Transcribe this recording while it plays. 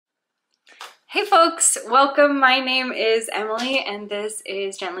Hey folks, welcome. My name is Emily and this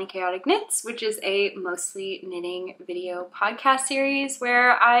is Gently Chaotic Knits, which is a mostly knitting video podcast series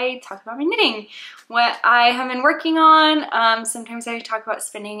where I talk about my knitting, what I have been working on. Sometimes I talk about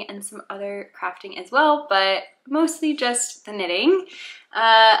spinning and some other crafting as well, but mostly just the knitting.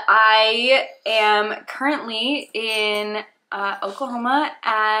 I am currently in Oklahoma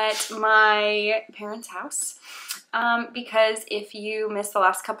at my parents' house because if you missed the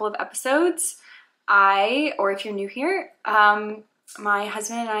last couple of episodes, or if you're new here, my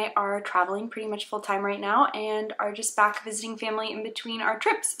husband and I are traveling pretty much full time right now and are just back visiting family in between our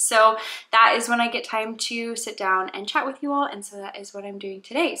trips. So that is when I get time to sit down and chat with you all, and so that is what I'm doing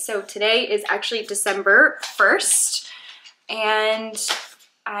today. So today is actually December 1st and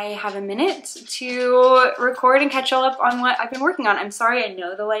I have a minute to record and catch all up on what I've been working on. I'm sorry, I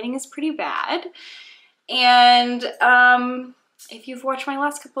know the lighting is pretty bad. And if you've watched my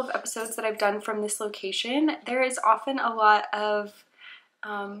last couple of episodes that I've done from this location, there is often a lot of,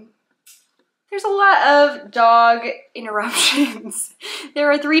 there's a lot of dog interruptions.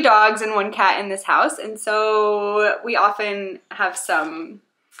 There are 3 dogs and 1 cat in this house, and so we often have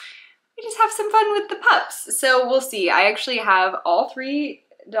we just have some fun with the pups. So we'll see. I actually have all 3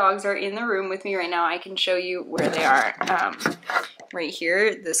 dogs are in the room with me right now. I can show you where they are. Right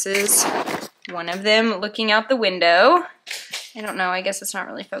here, this is one of them looking out the window. I don't know, I guess it's not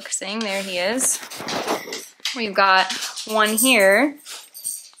really focusing. There he is. We've got one here,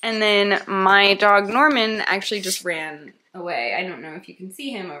 and then my dog Norman actually just ran away. I don't know if you can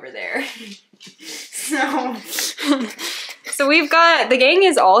see him over there. So we've got, the gang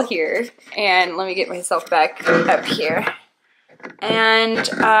is all here, and let me get myself back up here. And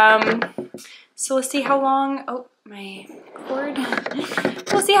so let's see how long, oh, my cord.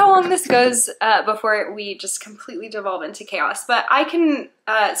 We'll see how long this goes before we just completely devolve into chaos. But I can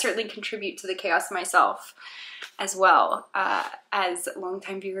certainly contribute to the chaos myself as well, as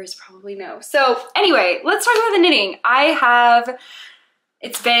longtime viewers probably know. So anyway, let's talk about the knitting.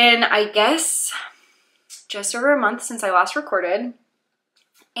 It's been, I guess, just over a month since I last recorded.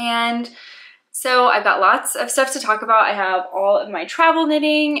 And so I've got lots of stuff to talk about. I have all of my travel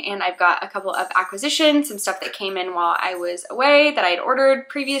knitting, and I've got a couple of acquisitions, some stuff that came in while I was away that I had ordered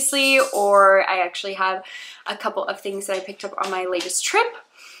previously, or I actually have a couple of things that I picked up on my latest trip.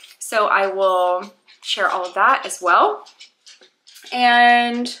 So I will share all of that as well.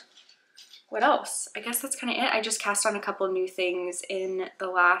 And what else? I guess that's kind of it. I just cast on a couple of new things in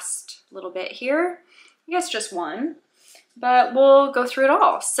the last little bit here. I guess just one, but we'll go through it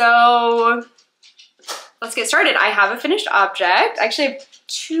all. So let's get started. I have a finished object. Actually, I have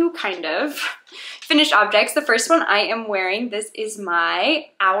 2 kind of finished objects. The first one I am wearing, this is my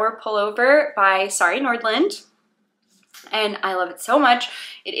Auer pullover by Sari Nordlund, and I love it so much.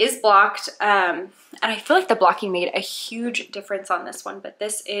 It is blocked, and I feel like the blocking made a huge difference on this one, but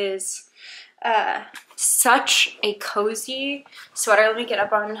this is such a cozy sweater. Let me get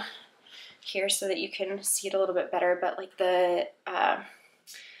up on here so that you can see it a little bit better, but like the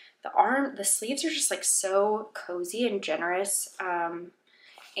sleeves are just like so cozy and generous, and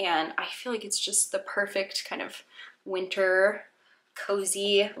I feel like it's just the perfect kind of winter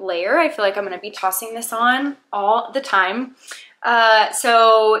cozy layer. I feel like I'm going to be tossing this on all the time.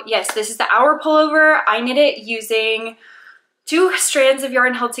 So yes, this is the Auer pullover. I knit it using 2 strands of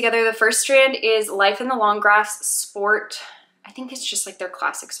yarn held together. The first strand is Life in the Long Grass Sport. I think it's just like their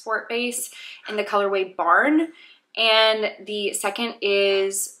classic sport base in the colorway Barn. And the second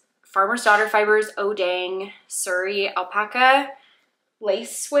is Farmer's Daughter Fibers Odang Surrey Alpaca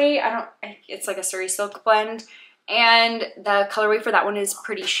Lace Weight. It's like a Surrey silk blend. And the colorway for that one is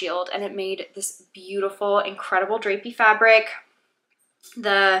Pretty Shield, and it made this beautiful, incredible drapey fabric.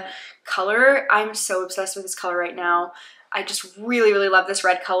 The color, I'm so obsessed with this color right now. I just really, really love this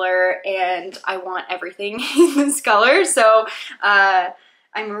red color, and I want everything in this color. So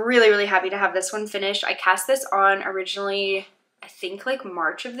I'm really, really happy to have this one finished. I cast this on originally, I think like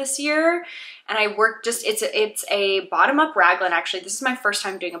March of this year, and I worked just, it's a bottom-up raglan actually. This is my first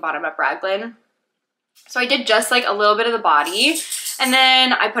time doing a bottom-up raglan. So I did just like a little bit of the body, and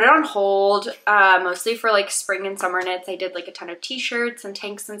then I put it on hold, mostly for like spring and summer knits. I did like a ton of t-shirts and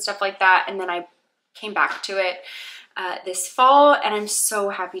tanks and stuff like that, and then I came back to it this fall, and I'm so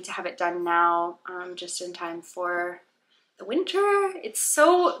happy to have it done now, just in time for the winter. It's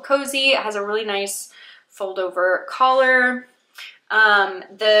so cozy. It has a really nice fold over collar.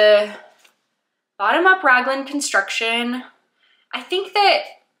 The bottom up raglan construction, I think that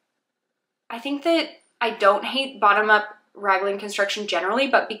I don't hate bottom up raglan construction generally,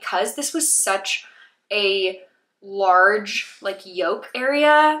 but because this was such a large like yoke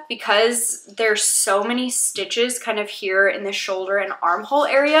area because there's so many stitches kind of here in the shoulder and armhole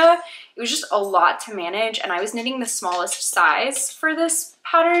area. It was just a lot to manage, and I was knitting the smallest size for this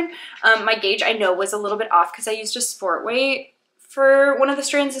pattern. My gauge I know was a little bit off because I used a sport weight for one of the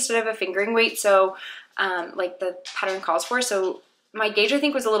strands instead of a fingering weight, so like the pattern calls for. So my gauge I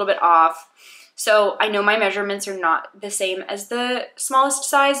think was a little bit off. So I know my measurements are not the same as the smallest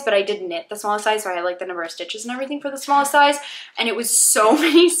size, but I did knit the smallest size, so I had like the number of stitches and everything for the smallest size. And it was so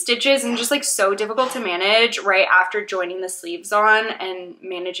many stitches and just like so difficult to manage right after joining the sleeves on and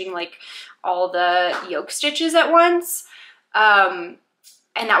managing like all the yoke stitches at once. And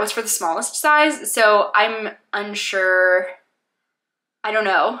that was for the smallest size. So I'm unsure. I don't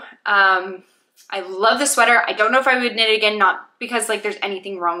know. I love the sweater. I don't know if I would knit it again, not because like there's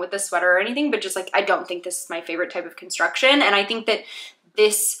anything wrong with the sweater or anything, but just like I don't think this is my favorite type of construction. And I think that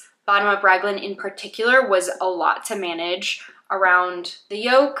this bottom up raglan in particular was a lot to manage around the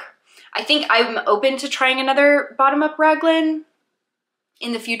yoke. I think I'm open to trying another bottom up raglan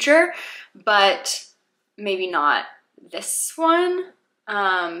in the future, but maybe not this one.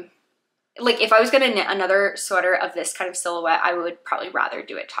 Like if I was gonna knit another sweater of this kind of silhouette, I would probably rather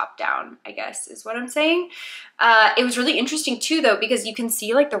do it top down, I guess is what I'm saying. It was really interesting too though, because you can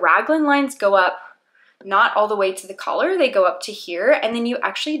see like the raglan lines go up not all the way to the collar, they go up to here, and then you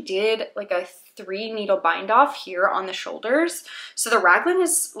actually did like a 3 needle bind off here on the shoulders. So the raglan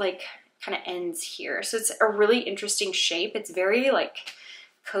is like kind of ends here. So it's a really interesting shape. It's very like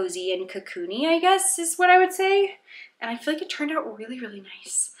cozy and cocoony, I guess is what I would say. And I feel like it turned out really, really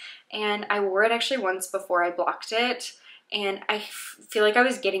nice. And I wore it actually once before I blocked it, and I feel like I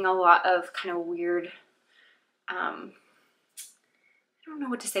was getting a lot of kind of weird, I don't know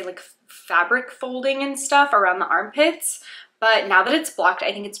what to say, like fabric folding and stuff around the armpits. But now that it's blocked,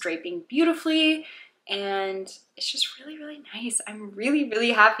 I think it's draping beautifully, and it's just really, really nice. I'm really,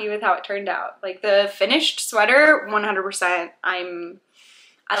 really happy with how it turned out. Like the finished sweater, 100%,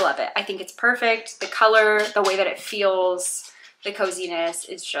 I love it. I think it's perfect. The color, the way that it feels, the coziness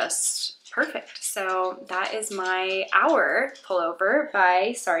is just perfect. So that is my Auer pullover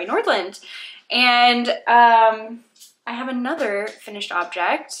by Sari Nordlund. And I have another finished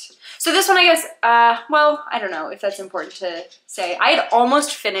object. So this one, I guess, well, I don't know if that's important to say. I had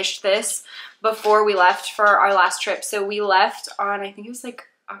almost finished this before we left for our last trip. So we left on, I think it was like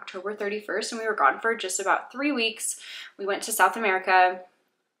October 31st, and we were gone for just about 3 weeks. We went to South America,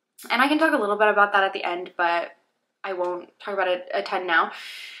 and I can talk a little bit about that at the end, but I won't talk about it a ton now.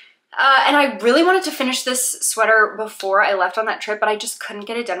 And I really wanted to finish this sweater before I left on that trip, but I just couldn't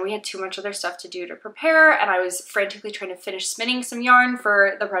get it done. We had too much other stuff to do to prepare, and I was frantically trying to finish spinning some yarn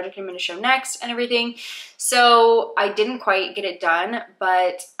for the project I'm going to show next and everything. So I didn't quite get it done,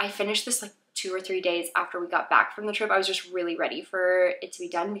 but I finished this like 2 or 3 days after we got back from the trip. I was just really ready for it to be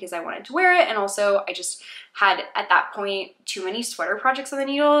done because I wanted to wear it, and also I just had at that point too many sweater projects on the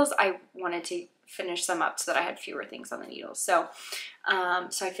needles. I wanted to finish some up so that I had fewer things on the needles. So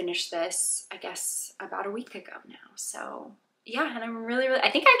so I finished this, I guess, about a week ago now. So yeah, and I'm really,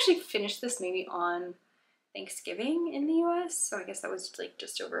 I think I actually finished this maybe on Thanksgiving in the US. So I guess that was like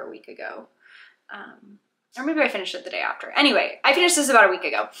just over a week ago. Or maybe I finished it the day after. Anyway, I finished this about a week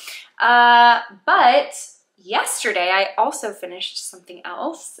ago. But yesterday I also finished something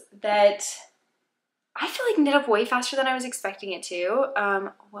else that I feel like knit up way faster than I was expecting it to.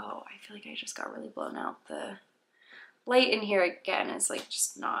 Whoa, I feel like I just got really blown out. The light in here again is like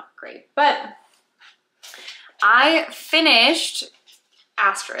just not great. But I finished,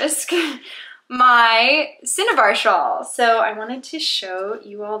 asterisk, my Cinnabar shawl. So I wanted to show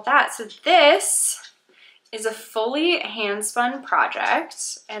you all that. So this is a fully hand spun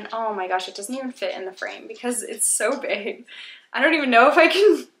project. And oh my gosh, it doesn't even fit in the frame because it's so big. I don't even know if I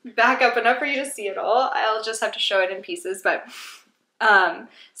can back up enough for you to see it all. I'll just have to show it in pieces. But so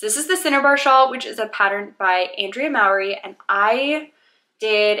this is the Cinnabar shawl, which is a pattern by Andrea Mowry, and I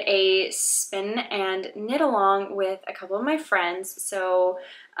did a spin and knit along with a couple of my friends. So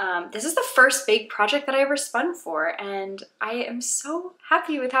this is the first big project that I ever spun for, and I am so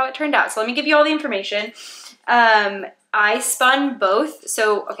happy with how it turned out. So let me give you all the information. I spun both.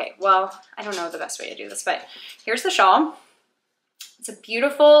 So, okay, well, I don't know the best way to do this, but here's the shawl. It's a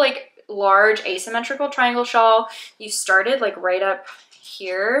beautiful, like, large asymmetrical triangle shawl. You started like right up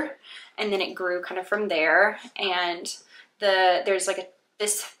here, and then it grew kind of from there. And there's like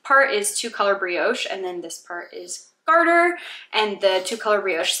this part is 2-color brioche, and then this part is garter, and the 2-color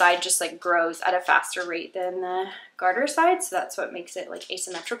brioche side just like grows at a faster rate than the garter side, so that's what makes it like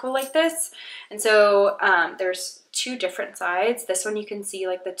asymmetrical like this. And so there's 2 different sides. This one you can see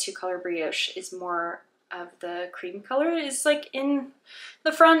like the 2-color brioche is more of the cream color is like in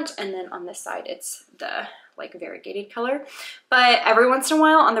the front, and then on this side it's the like variegated color. But every once in a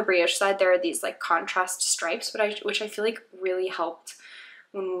while on the brioche side there are these like contrast stripes, which I feel like really helped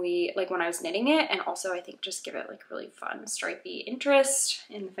when I was knitting it, and also I think just give it like really fun stripy interest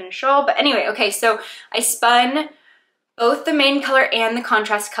in the finished shawl. But anyway, okay, so I spun both the main color and the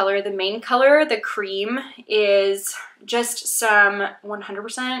contrast color. The main color, the cream, is just some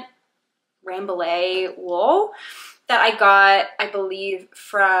 100% Rambouillet wool that I got, I believe,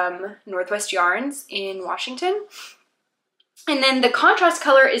 from Northwest Yarns in Washington. And then the contrast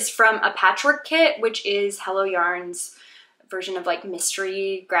color is from a Patchwork kit, which is Hello Yarns' version of like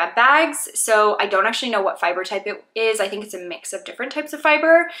mystery grab bags. So I don't actually know what fiber type it is. I think it's a mix of different types of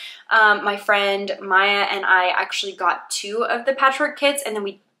fiber. My friend Maya and I actually got 2 of the Patchwork kits, and then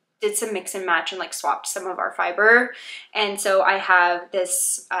we did some mix and match and like swapped some of our fiber. And so I have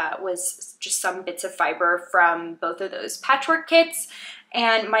this was just some bits of fiber from both of those Patchwork kits.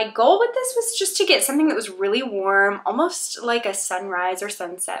 And my goal with this was just to get something that was really warm, almost like a sunrise or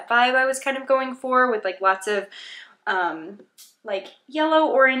sunset vibe I was kind of going for, with like lots of like yellow,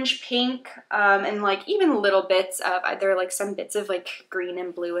 orange, pink, and like even little bits of either like some bits of like green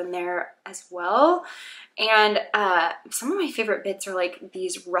and blue in there as well. And some of my favorite bits are like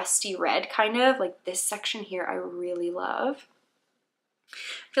these rusty red kind of, like this section here I really love.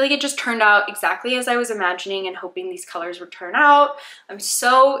 I feel like it just turned out exactly as I was imagining and hoping these colors would turn out. I'm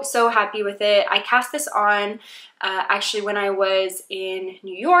so happy with it. I cast this on actually when I was in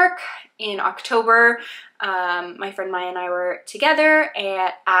New York in October. My friend Maya and I were together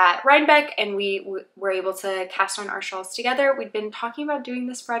at Rhinebeck, and we were able to cast on our shawls together. We'd been talking about doing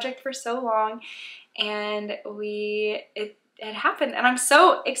this project for so long, and it happened, and I'm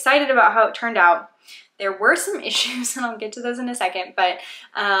so excited about how it turned out. There were some issues, and I'll get to those in a second, but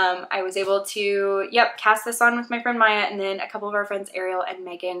I was able to, cast this on with my friend Maya, and then a couple of our friends, Ariel and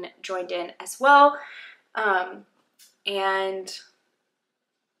Megan, joined in as well. And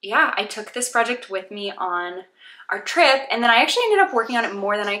yeah, I took this project with me on our trip, and then I actually ended up working on it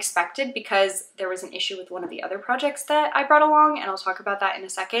more than I expected because there was an issue with one of the other projects that I brought along, and I'll talk about that in a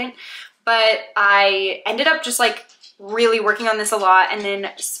second. But I ended up just like really working on this a lot, and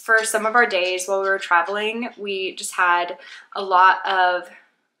then for some of our days while we were traveling, we just had a lot of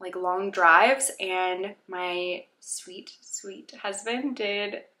like long drives, and my sweet husband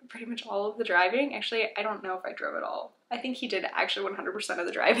did pretty much all of the driving. Actually, I don't know if I drove at all. I think he did actually 100% of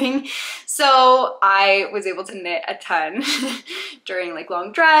the driving. So I was able to knit a ton during like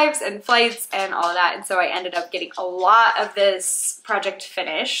long drives and flights and all of that. And so I ended up getting a lot of this project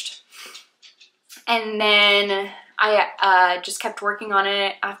finished. And then I just kept working on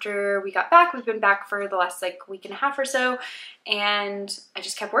it after we got back. We've been back for the last like week and a half or so, and I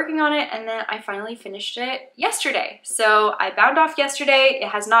just kept working on it, and then I finally finished it yesterday. So I bound off yesterday. It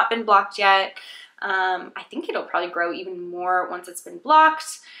has not been blocked yet. I think it'll probably grow even more once it's been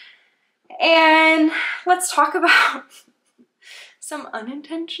blocked. And let's talk about some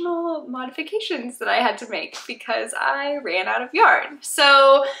unintentional modifications that I had to make because I ran out of yarn.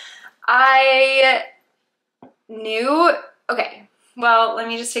 So I knew, okay, well, let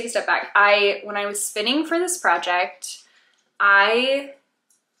me just take a step back. When I was spinning for this project, I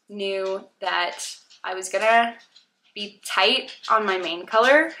knew that I was gonna be tight on my main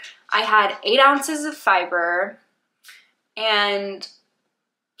color. I had 8 ounces of fiber, and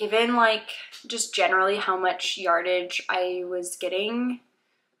given like just generally how much yardage I was getting,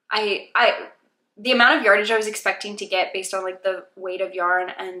 the amount of yardage I was expecting to get based on like the weight of yarn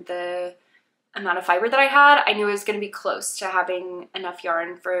and the amount of fiber that I had, I knew it was going to be close to having enough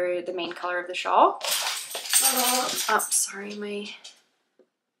yarn for the main color of the shawl. Oh, sorry, my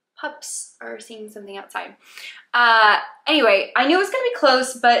pups are seeing something outside. Anyway, I knew it was going to be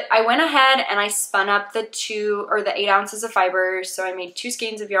close, but I went ahead and I spun up the 8 ounces of fiber. So I made 2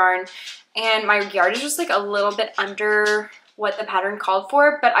 skeins of yarn, and my yardage was like a little bit under what the pattern called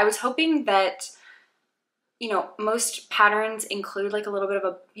for, but I was hoping that, you know, most patterns include like a little bit of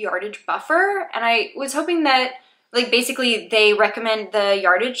a yardage buffer, and I was hoping that like basically they recommend the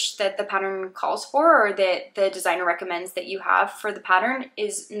yardage that the pattern calls for, or that the designer recommends that you have for the pattern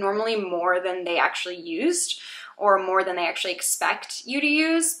is normally more than they actually used, or more than they actually expect you to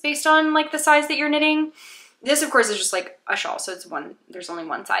use based on like the size that you're knitting. This of course is just like a shawl, so there's only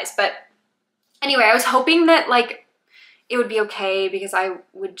one size. But anyway, I was hoping that like it would be okay because I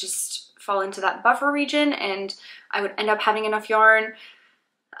would just fall into that buffer region and I would end up having enough yarn.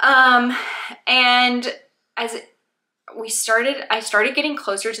 And I started getting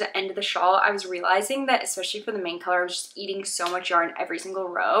closer to the end of the shawl. I was realizing that, especially for the main color, I was just eating so much yarn every single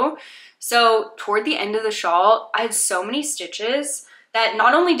row. So toward the end of the shawl, I had so many stitches that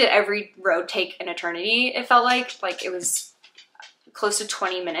not only did every row take an eternity, it felt like it was close to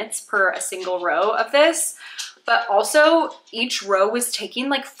 20 minutes per a single row of this, but also each row was taking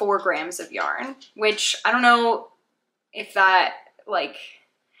like 4 grams of yarn, which I don't know if that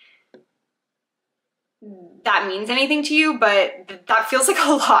that means anything to you, but that feels like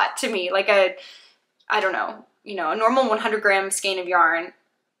a lot to me. Like I don't know, you know, a normal 100-gram skein of yarn,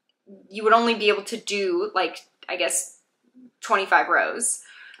 you would only be able to do like, I guess, 25 rows,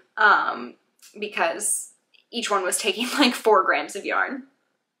 because each one was taking like 4 grams of yarn.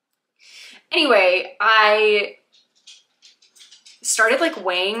 Anyway, I started like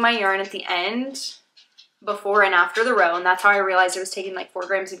weighing my yarn at the end, before and after the row, and that's how I realized it was taking like 4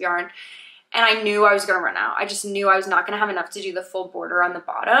 grams of yarn. And I knew I was gonna run out. I just knew I was not gonna have enough to do the full border on the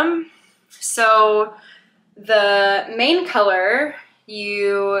bottom. So the main color,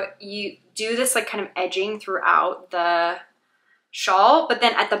 you do this like kind of edging throughout the shawl, but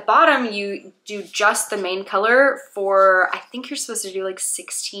then at the bottom you do just the main color for, I think you're supposed to do like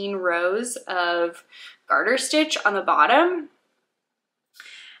 16 rows of garter stitch on the bottom.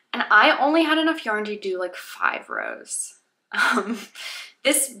 And I only had enough yarn to do like 5 rows.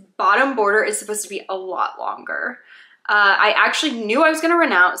 This bottom border is supposed to be a lot longer. I actually knew I was gonna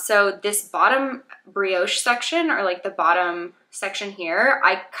run out, so this bottom brioche section, or like the bottom section here,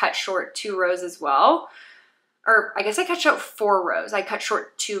 I cut short 2 rows as well. Or I guess I cut short 4 rows. I cut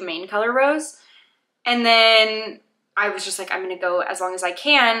short 2 main color rows. And then I was just like, I'm gonna go as long as I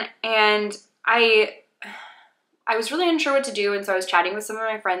can. And I was really unsure what to do, and so I was chatting with some of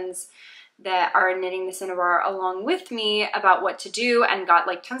my friends that are knitting the Cinnabar along with me about what to do, and got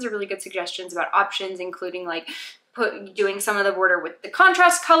like tons of really good suggestions about options, including like doing some of the border with the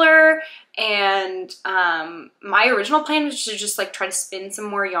contrast color. And my original plan was to just like try to spin some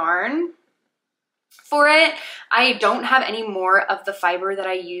more yarn for it. I don't have any more of the fiber that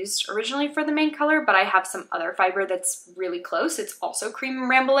I used originally for the main color, but I have some other fiber that's really close. It's also cream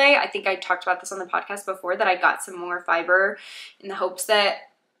Rambouillet. I think I talked about this on the podcast before, that I got some more fiber in the hopes that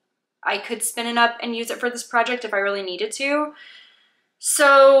I could spin it up and use it for this project if I really needed to.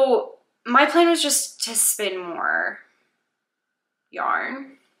 So my plan was just to spin more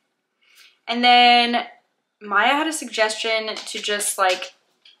yarn. And then Maya had a suggestion to just like,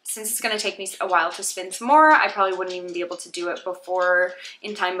 since it's gonna take me a while to spin some more, I probably wouldn't even be able to do it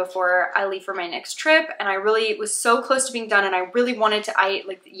in time before I leave for my next trip. And I really was so close to being done, and I really wanted to,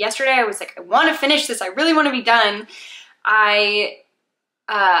 like yesterday I was like, I wanna finish this, I really wanna be done.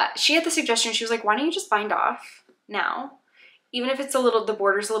 She had the suggestion, she was like, why don't you just bind off now? Even if it's the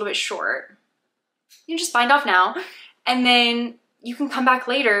border's a little bit short, you can just bind off now, and then you can come back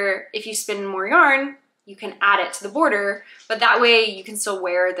later. If you spin more yarn, you can add it to the border, but that way you can still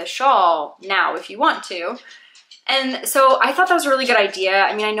wear the shawl now if you want to. And so I thought that was a really good idea.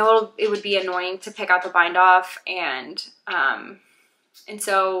 I mean, I know it would be annoying to pick out the bind off, and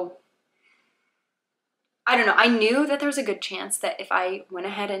so I don't know. I knew that there was a good chance that if I went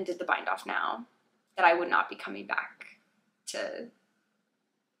ahead and did the bind off now, that I would not be coming back to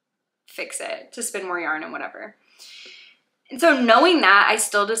fix it, to spin more yarn and whatever. And so knowing that, I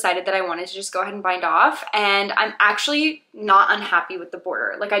still decided that I wanted to just go ahead and bind off, and I'm actually not unhappy with the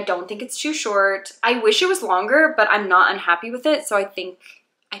border. Like, I don't think it's too short. I wish it was longer, but I'm not unhappy with it, so I think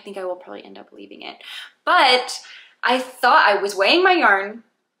I will probably end up leaving it. But I thought, I was weighing my yarn,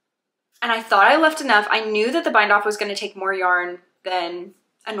 and I thought I left enough. I knew that the bind off was gonna take more yarn than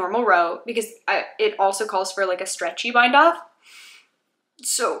a normal row, because it also calls for like a stretchy bind off.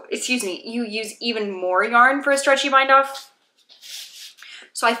 So, excuse me, you use even more yarn for a stretchy bind off.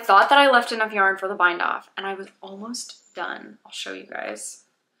 So I thought that I left enough yarn for the bind off, and I was almost done. I'll show you guys.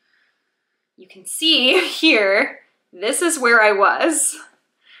 You can see here, this is where I was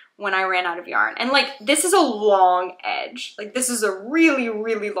when I ran out of yarn. And like, this is a long edge. Like, this is a really,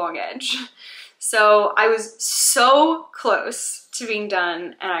 really long edge. So I was so close to being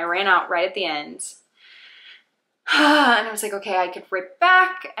done, and I ran out right at the end. And I was like, okay, I could rip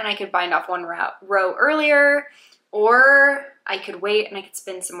back and I could bind off one row earlier, or I could wait and I could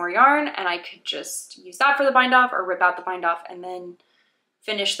spin some more yarn and I could just use that for the bind off, or rip out the bind off and then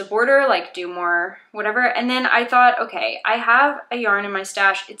finish the border, like do more whatever. And then I thought, okay, I have a yarn in my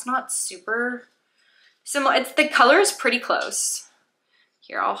stash. It's not super similar. The color is pretty close.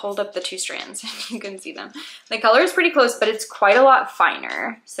 Here, I'll hold up the 2 strands and you can see them. The color is pretty close, but it's quite a lot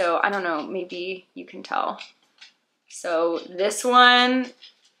finer. So I don't know, maybe you can tell. So this one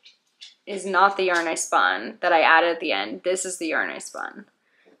is not the yarn I spun that I added at the end. This is the yarn I spun.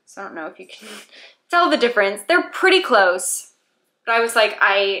 So I don't know if you can tell the difference. They're pretty close, but I was like,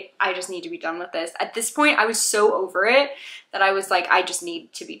 I just need to be done with this. At this point, I was so over it that I was like, I just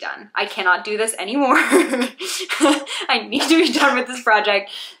need to be done. I cannot do this anymore. I need to be done with this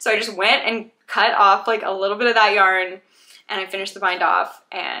project. So I just went and cut off like a little bit of that yarn, and I finished the bind off,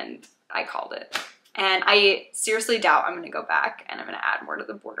 and I called it. And I seriously doubt I'm gonna go back and I'm gonna add more to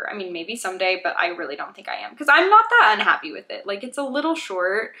the border. I mean, maybe someday, but I really don't think I am, because I'm not that unhappy with it. Like, it's a little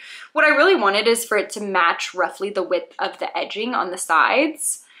short. What I really wanted is for it to match roughly the width of the edging on the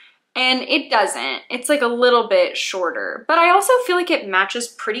sides, and it doesn't. It's like a little bit shorter, but I also feel like it matches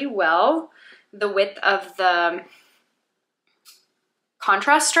pretty well the width of the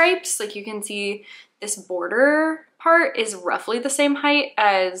contrast stripes. Like, you can see this border part is roughly the same height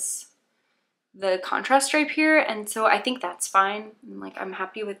as the contrast stripe here, and so I think that's fine. Like, I'm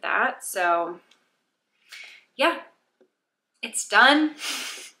happy with that. So yeah, it's done.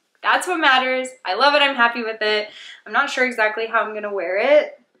 That's what matters. I love it. I'm happy with it. I'm not sure exactly how I'm gonna wear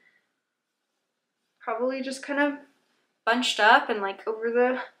it. Probably just kind of bunched up and like over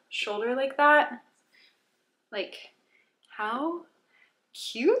the shoulder like that. Like, how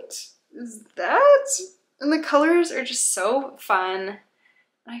cute is that? And the colors are just so fun.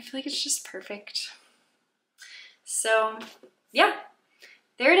 I feel like it's just perfect. So yeah,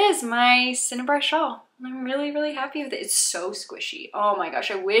 there it is, my Cinnabar shawl. I'm really, really happy with it. It's so squishy. Oh my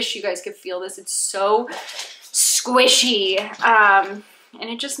gosh, I wish you guys could feel this. It's so squishy. And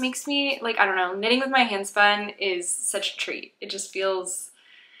it just makes me, like, I don't know, knitting with my handspun is such a treat. It just feels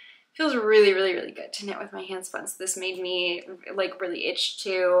really, really, really good to knit with my handspun. So this made me like really itch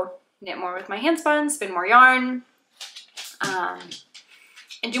to knit more with my handspun, spin more yarn.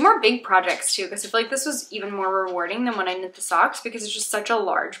 And do more big projects too, because I feel like this was even more rewarding than when I knit the socks, because it's just such a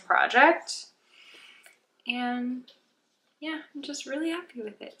large project. And yeah, I'm just really happy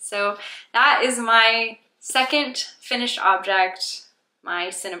with it. So that is my second finished object, my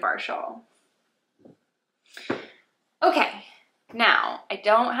Cinnabar shawl. Okay, now I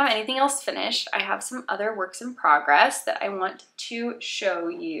don't have anything else finished. I have some other works in progress that I want to show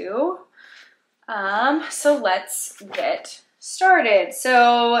you. So let's get started.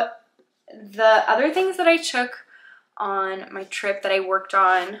 So the other things that I took on my trip that I worked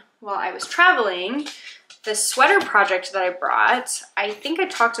on while I was traveling, the sweater project that I brought, I think I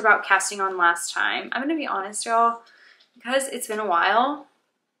talked about casting on last time. I'm gonna be honest, y'all, because it's been a while,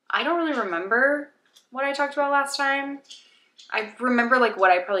 I don't really remember what I talked about last time. I remember like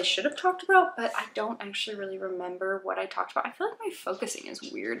what I probably should have talked about, but I don't actually really remember what I talked about. I feel like my focusing is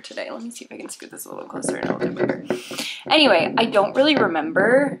weird today. Let me see if I can scoot this a little closer and a little bit better. Anyway, I don't really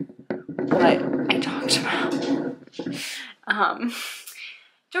remember what I talked about.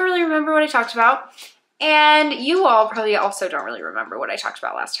 Don't really remember what I talked about. And you all probably also don't really remember what I talked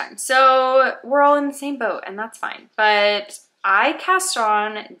about last time. So we're all in the same boat, and that's fine. But I cast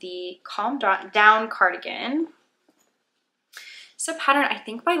on the Calm Down cardigan. It's a pattern I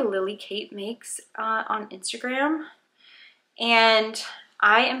think by Lily Kate Makes on Instagram. And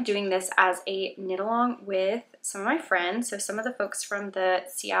I am doing this as a knit along with some of my friends. So some of the folks from the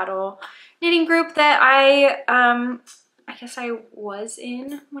Seattle knitting group that I guess I was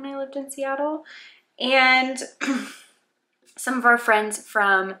in when I lived in Seattle. And some of our friends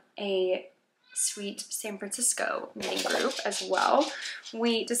from a sweet San Francisco knitting group as well.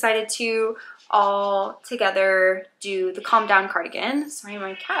 We decided to all together do the Calm Down cardigan. Sorry,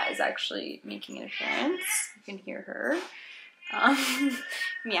 my cat is actually making an appearance. You can hear her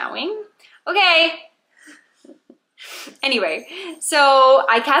meowing. Okay. Anyway, so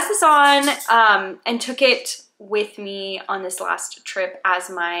I cast this on and took it with me on this last trip as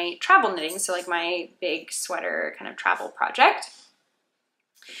my travel knitting. So like my big sweater kind of travel project.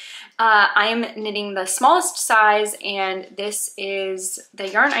 I'm knitting the smallest size, and this is, the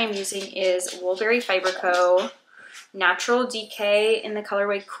yarn I'm using is Woolberry Fiber Co. Natural DK in the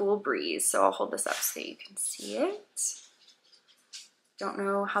colorway Cool Breeze. So I'll hold this up so that you can see it. Don't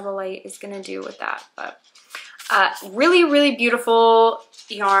know how the light is gonna do with that, but really, really beautiful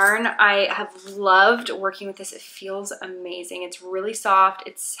yarn. I have loved working with this. It feels amazing. It's really soft.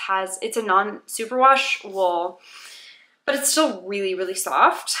 It's a non-superwash wool, but it's still really, really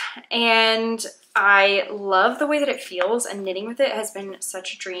soft. And I love the way that it feels, and knitting with it has been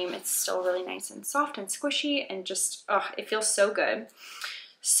such a dream. It's still really nice and soft and squishy, and just, oh, it feels so good.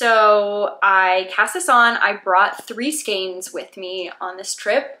 So I cast this on. I brought 3 skeins with me on this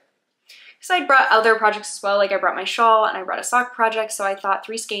trip. So I brought other projects as well. Like I brought my shawl and I brought a sock project. So I thought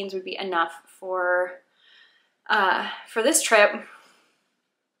 3 skeins would be enough for this trip.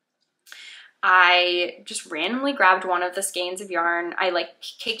 I just randomly grabbed one of the skeins of yarn. I like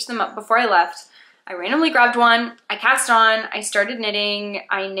caked them up before I left. I randomly grabbed one, I cast on, I started knitting,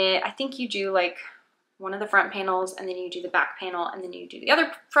 I knit, I think you do like one of the front panels and then you do the back panel and then you do the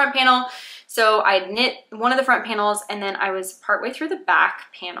other front panel. So I knit one of the front panels and then I was partway through the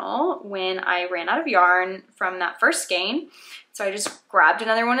back panel when I ran out of yarn from that first skein. So I just grabbed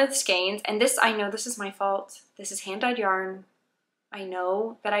another one of the skeins, and this, I know this is my fault. This is hand-dyed yarn. I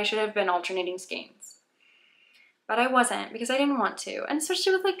know that I should have been alternating skeins, but I wasn't because I didn't want to. And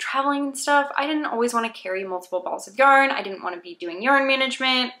especially with like traveling and stuff, I didn't always want to carry multiple balls of yarn. I didn't want to be doing yarn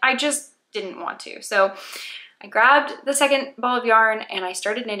management. I just didn't want to. So I grabbed the second ball of yarn and I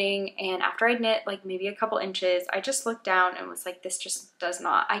started knitting, and after I'd knit like maybe a couple inches, I just looked down and was like, this just does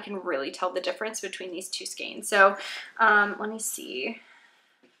not, I can really tell the difference between these two skeins. So let me see.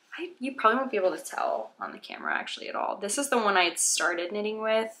 You probably won't be able to tell on the camera actually at all. This is the one I had started knitting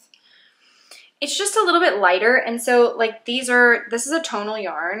with. It's just a little bit lighter, and so like this is a tonal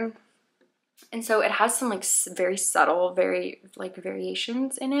yarn, and so it has some like very subtle, very like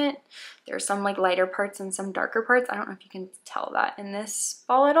variations in it. There's some like lighter parts and some darker parts. I don't know if you can tell that in this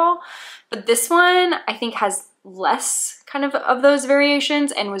ball at all, but this one I think has less kind of those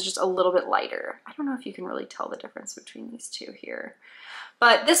variations and was just a little bit lighter. I don't know if you can really tell the difference between these two here,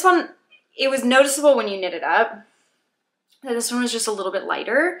 but this one, it was noticeable when you knit it up that this one was just a little bit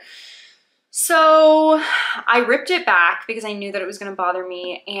lighter. So I ripped it back because I knew that it was going to bother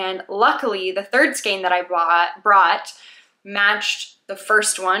me, and luckily the third skein that I brought matched the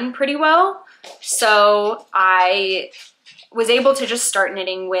first one pretty well. So I was able to just start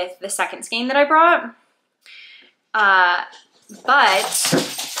knitting with the second skein that I brought. But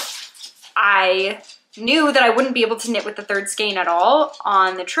I knew that I wouldn't be able to knit with the third skein at all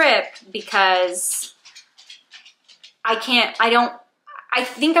on the trip because I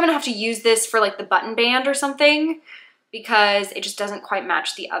think I'm gonna have to use this for like the button band or something because it just doesn't quite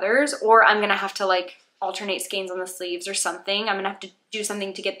match the others, or I'm gonna have to like alternate skeins on the sleeves or something. I'm gonna have to do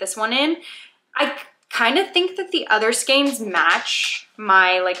something to get this one in. I kind of think that the other skeins match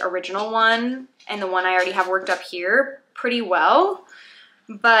my like original one and the one I already have worked up here pretty well,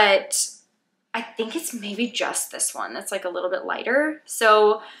 but I think it's maybe just this one that's like a little bit lighter.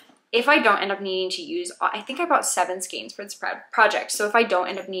 So if I don't end up needing to use, I think I bought 7 skeins for this project. So if I don't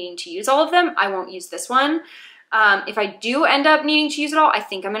end up needing to use all of them, I won't use this one. If I do end up needing to use it all, I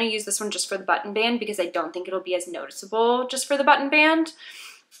think I'm gonna use this one just for the button band because I don't think it'll be as noticeable just for the button band.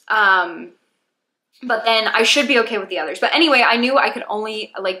 But then I should be okay with the others. But anyway, I knew I could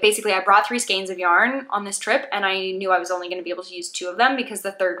only, like basically I brought 3 skeins of yarn on this trip and I knew I was only gonna be able to use 2 of them because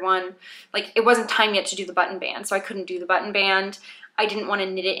the third one, like it wasn't time yet to do the button band. So I couldn't do the button band. I didn't want to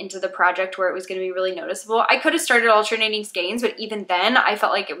knit it into the project where it was going to be really noticeable. I could have started alternating skeins, but even then I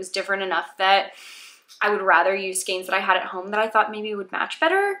felt like it was different enough that I would rather use skeins that I had at home that I thought maybe would match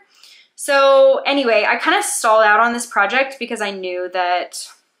better. So anyway, I kind of stalled out on this project because I knew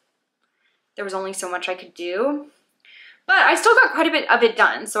that there was only so much I could do, but I still got quite a bit of it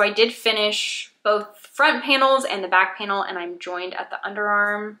done. So I did finish both front panels and the back panel, and I'm joined at the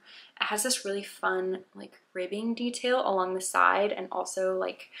underarm. It has this really fun like ribbing detail along the side and also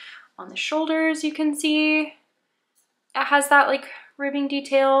like on the shoulders you can see it has that like ribbing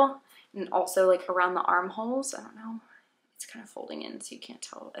detail, and also like around the armholes. I don't know, it's kind of folding in so you can't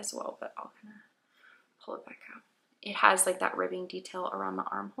tell as well, but I'll kind of pull it back out. It has like that ribbing detail around the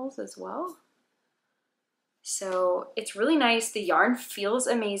armholes as well. So it's really nice. The yarn feels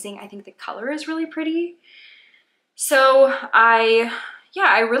amazing. I think the color is really pretty. So I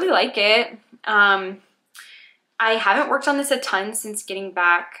really like it. I haven't worked on this a ton since getting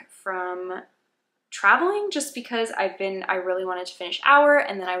back from traveling just because I really wanted to finish Auer,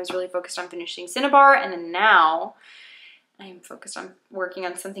 and then I was really focused on finishing Cinnabar, and then now I'm focused on working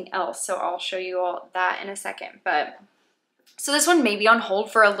on something else. So I'll show you all that in a second. But so this one may be on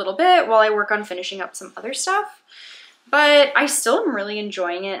hold for a little bit while I work on finishing up some other stuff, but I still am really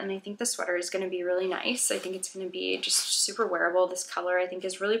enjoying it, and I think the sweater is going to be really nice. I think it's going to be just super wearable. This color I think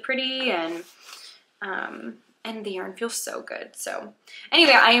is really pretty, and the yarn feels so good. So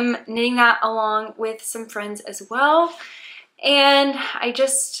anyway, I am knitting that along with some friends as well, and I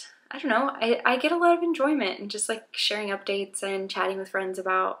don't know, I get a lot of enjoyment and just like sharing updates and chatting with friends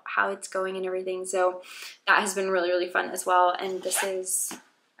about how it's going and everything. So that has been really, really fun as well. And this is,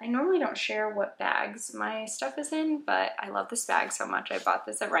 I normally don't share what bags my stuff is in, but I love this bag so much. I bought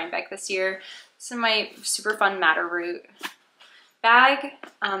this at Rhinebeck this year. This is my super fun Madder Root bag.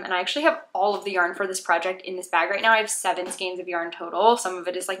 And I actually have all of the yarn for this project in this bag right now. I have 7 skeins of yarn total. Some of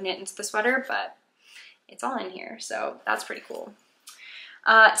it is like knit into the sweater, but it's all in here. So that's pretty cool.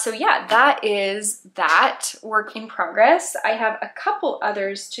 So yeah, that is that work in progress. I have a couple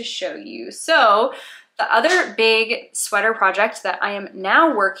others to show you. So the other big sweater project that I am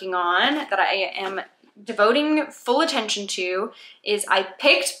now working on, that I am devoting full attention to, is I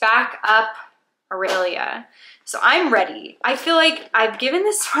picked back up Aurelia. So I'm ready. I feel like I've given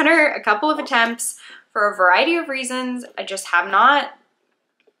this sweater a couple of attempts for a variety of reasons. I just have not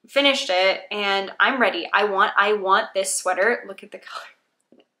finished it, and I'm ready. I want this sweater. Look at the color.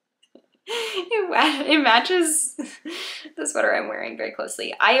 It matches the sweater I'm wearing very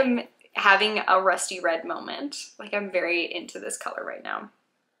closely. I am having a rusty red moment. Like, I'm very into this color right now.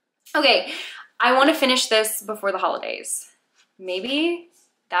 Okay, I want to finish this before the holidays. Maybe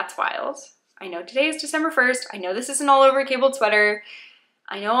that's wild. I know today is December 1st. I know this is an all over cabled sweater.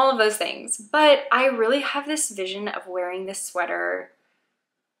 I know all of those things, but I really have this vision of wearing this sweater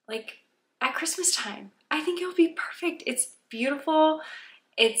like at Christmas time. I think it'll be perfect. It's beautiful.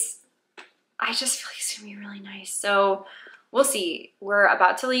 I just feel like it's gonna be really nice. So we'll see. We're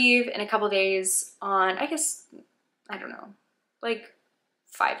about to leave in a couple days on, I guess, I don't know, like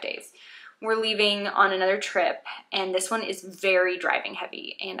 5 days. We're leaving on another trip, and this one is very driving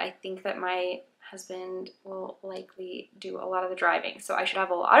heavy, and I think that my husband will likely do a lot of the driving, so I should have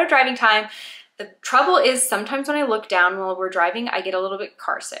a lot of driving time. The trouble is sometimes when I look down while we're driving, I get a little bit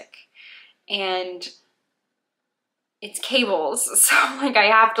car sick, and it's cables, so like I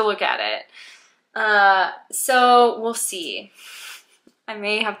have to look at it. So we'll see. I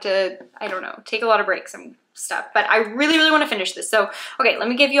may have to, I don't know, take a lot of breaks and stuff, but I really, really want to finish this. So, okay, let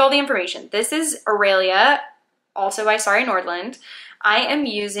me give you all the information. This is Aurelia, also by Sari Nordlund. I am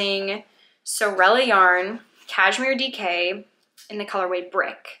using Sewrella yarn, Cashmere DK in the colorway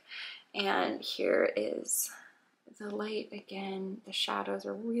Brick. And here is the light again. The shadows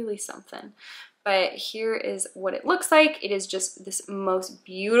are really something. But here is what it looks like. It is just this most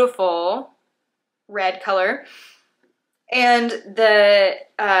beautiful red color. And the,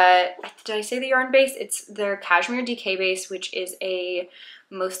 did I say the yarn base? It's their Cashmere DK base, which is a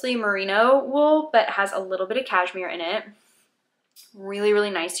mostly merino wool, but has a little bit of cashmere in it. Really, really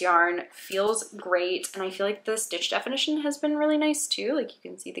nice yarn. Feels great. And I feel like the stitch definition has been really nice too. Like you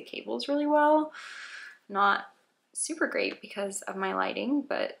can see the cables really well. Not super great because of my lighting,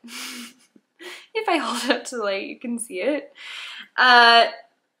 but if I hold it up to the light, you can see it. I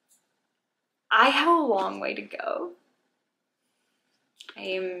have a long way to go.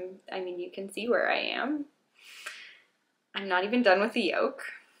 I mean, you can see where I am. I'm not even done with the yoke,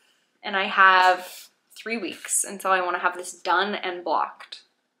 and I have 3 weeks until I want to have this done and blocked.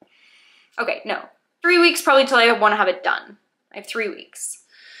 Okay, no, 3 weeks probably till I want to have it done. I have 3 weeks.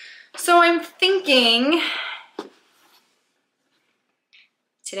 So I'm thinking,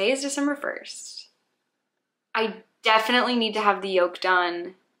 today is December 1st. I definitely need to have the yoke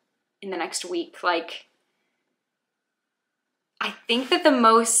done in the next week. Like, I think that the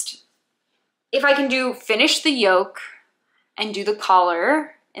most, if I can finish the yoke and do the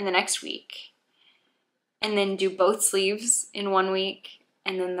collar in the next week, and then do both sleeves in 1 week,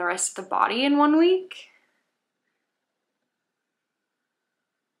 and then the rest of the body in 1 week,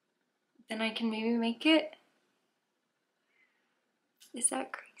 then I can maybe make it. Is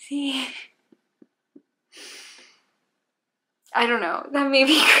that crazy? I don't know, that may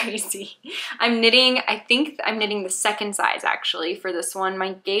be crazy. I'm knitting, I think I'm knitting the second size actually for this one.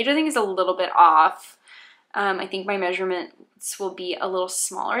 My gauge I think is a little bit off. I think my measurements will be a little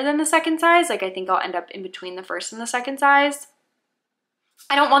smaller than the second size. Like I think I'll end up in between the first and the second size.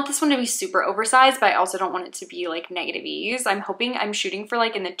 I don't want this one to be super oversized, but I also don't want it to be like negative ease. I'm shooting for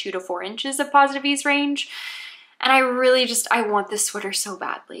like in the 2 to 4 inches of positive ease range. And I want this sweater so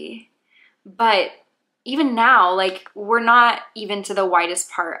badly. But even now, like we're not even to the widest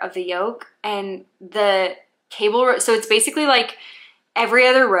part of the yoke, and the cable row, so it's basically like every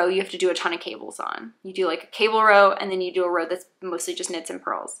other row you have to do a ton of cables on. You do like a cable row, and then you do a row that's mostly just knits and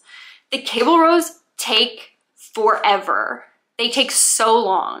purls. The cable rows take forever. They take so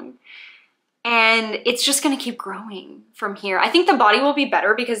long, and it's just gonna keep growing from here. I think the body will be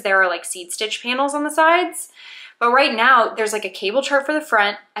better because there are like seed stitch panels on the sides. But right now, there's like a cable chart for the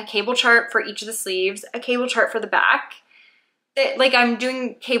front, a cable chart for each of the sleeves, a cable chart for the back. Like I'm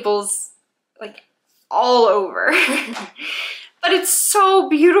doing cables like all over. But it's so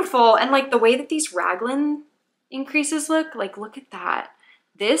beautiful. And like the way that these raglan increases look at that.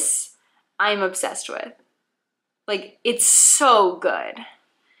 This I'm obsessed with. Like it's so good.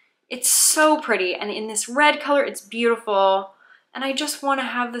 It's so pretty. And in this red color, it's beautiful. And I just want to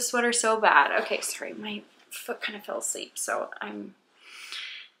have the sweater so bad. Okay, sorry, my foot kind of fell asleep, so I'm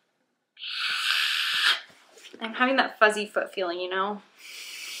having that fuzzy foot feeling, you know?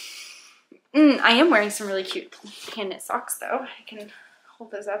 I am wearing some really cute hand knit socks though. I can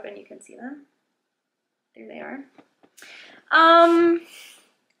hold those up and you can see them. There they are.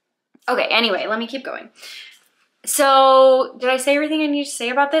 Okay, anyway, let me keep going. So did I say everything I need to say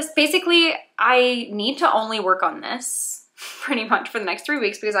about this? Basically, I need to only work on this pretty much for the next 3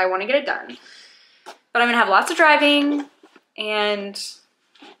 weeks because I want to get it done. But I'm gonna have lots of driving and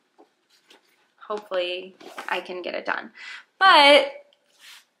hopefully I can get it done. But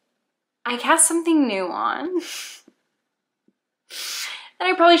I cast something new on that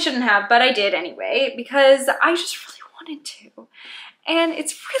I probably shouldn't have, but I did anyway because I just really wanted to. And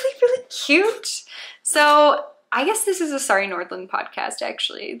it's really, really cute. So I guess this is a Sari Nordlund podcast,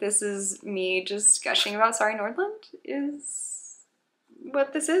 actually. This is me just gushing about Sari Nordlund is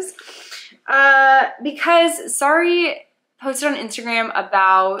what this is. Because Sari posted on Instagram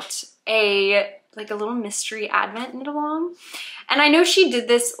about a little mystery advent knit along. And I know she did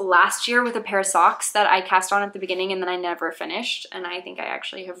this last year with a pair of socks that I cast on at the beginning and then I never finished. And I think I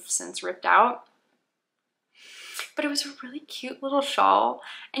actually have since ripped out. But it was a really cute little shawl.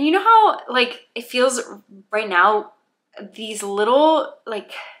 And you know how like it feels right now, these little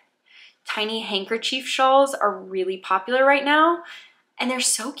like tiny handkerchief shawls are really popular right now. And they're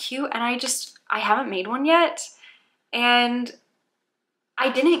so cute. And I haven't made one yet. And I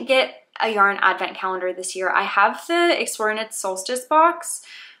didn't get a yarn advent calendar this year. I have the Explore Knits Solstice box,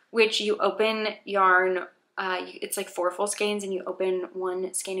 which you open yarn, it's like 4 full skeins and you open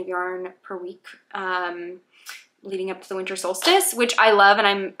 1 skein of yarn per week leading up to the winter solstice, which I love,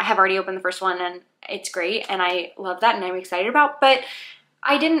 and I have already opened the first one and it's great and I love that and I'm excited about, but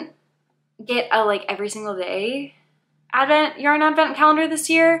I didn't get a like every single day yarn advent calendar this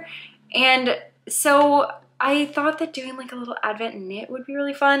year. And so I thought that doing like a little advent knit would be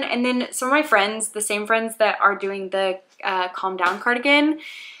really fun. And then some of my friends, the same friends that are doing the Calm Down cardigan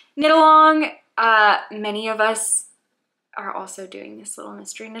knit along, many of us are also doing this little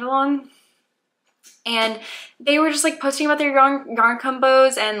mystery knit along. And they were just like posting about their yarn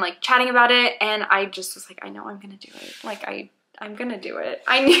combos and like chatting about it. And I just was like, I know I'm gonna do it. Like I'm gonna do it.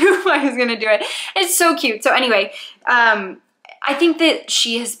 I knew I was gonna do it. It's so cute. So anyway, I think that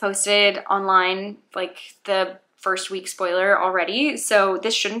she has posted online like the first week spoiler already. So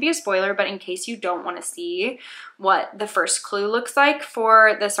this shouldn't be a spoiler, but in case you don't want to see what the first clue looks like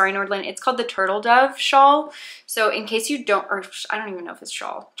for the Sari Nordlund, it's called the Turtle Dove shawl. So in case you don't, or I don't even know if it's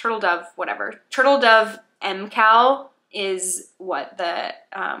shawl, Turtle Dove, whatever. Turtle Dove MCal is what the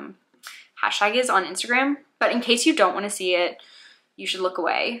hashtag is on Instagram. But in case you don't want to see it, you should look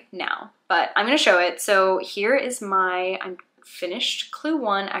away now. But I'm going to show it. So here is I finished clue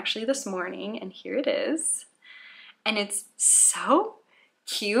 1 actually this morning, and here it is. And it's so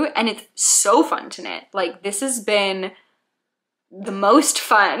cute and it's so fun to knit. Like this has been the most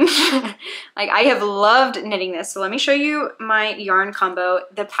fun. Like I have loved knitting this. So let me show you my yarn combo.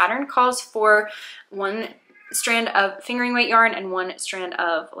 The pattern calls for 1 strand of fingering weight yarn and 1 strand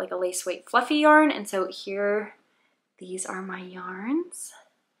of like a lace weight fluffy yarn. And so here, these are my yarns.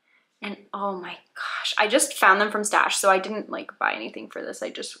 And oh my gosh, I just found them from Stash. So I didn't like buy anything for this. I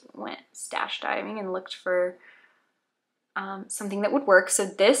just went stash diving and looked for something that would work. So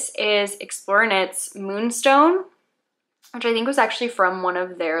this is Explore Knits Moonstone, which I think was actually from one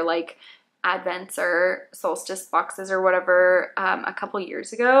of their like advents or solstice boxes or whatever a couple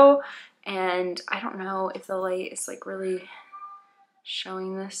years ago. And I don't know if the light is like really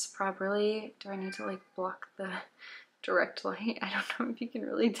showing this properly. Do I need to like block the direct light? I don't know if you can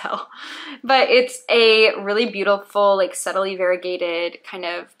really tell, but it's a really beautiful like subtly variegated kind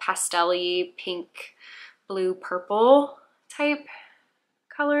of pastel-y pink, blue, purple type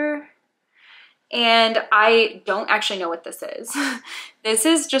color. And I don't actually know what this is. This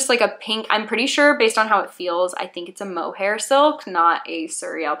is just like a pink, I'm pretty sure based on how it feels, I think it's a mohair silk, not a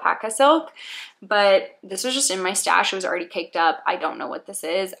Surrey alpaca silk. But this was just in my stash. It was already caked up. I don't know what this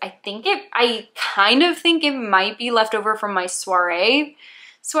is. I kind of think it might be leftover from my soiree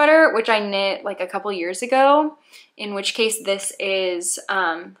sweater, which I knit like a couple years ago. In which case this is,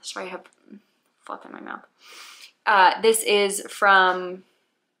 sorry, I have fluff in my mouth. This is from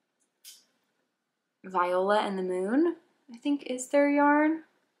Viola and the Moon, I think is their yarn.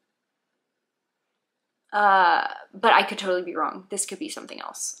 But I could totally be wrong. This could be something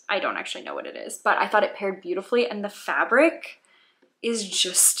else. I don't actually know what it is, but I thought it paired beautifully, and the fabric is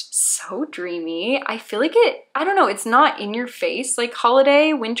just so dreamy. I feel like I don't know, it's not in your face like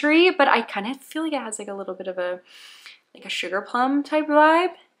holiday wintry, but I kind of feel like it has like a little bit of a sugar plum type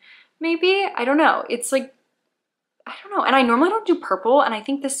vibe, maybe. I don't know. It's like, I don't know. And I normally don't do purple, and I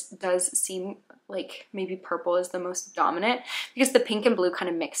think this does seem like maybe purple is the most dominant because the pink and blue kind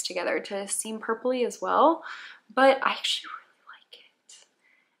of mix together to seem purpley as well. But I actually really like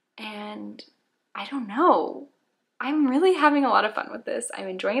it. And I don't know. I'm really having a lot of fun with this. I'm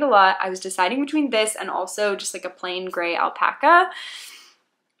enjoying it a lot. I was deciding between this and also just like a plain gray alpaca.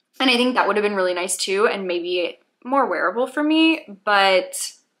 And I think that would have been really nice too, and maybe more wearable for me,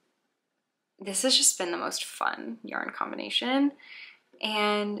 but this has just been the most fun yarn combination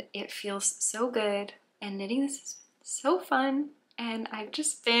and it feels so good, and knitting this is so fun, and I've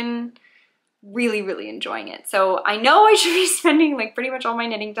just been really, really enjoying it. So I know I should be spending like pretty much all my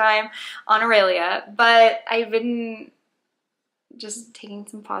knitting time on Aurelia, but I've been just taking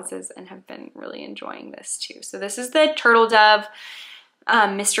some pauses and have been really enjoying this too. So this is the Turtle Dove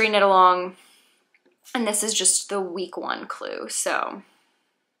mystery knit along, and this is just the week 1 clue. So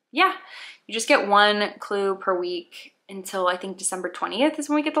yeah, you just get 1 clue per week until I think December 20th is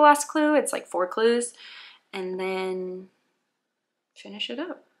when we get the last clue. It's like 4 clues and then finish it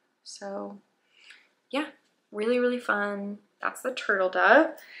up. So yeah, really, really fun. That's the Turtle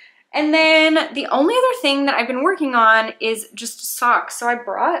Dove. And then the only other thing that I've been working on is just socks. So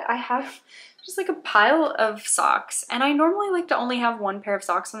I have just like a pile of socks, and I normally like to only have 1 pair of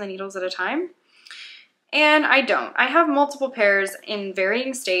socks on the needles at a time. And I don't. I have multiple pairs in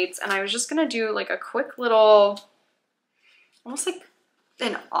varying states, and I was just gonna do like a quick little, almost like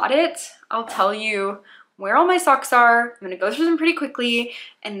an audit. I'll tell you where all my socks are. I'm gonna go through them pretty quickly,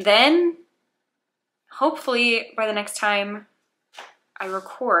 and then hopefully by the next time I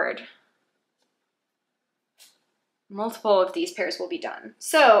record, multiple of these pairs will be done.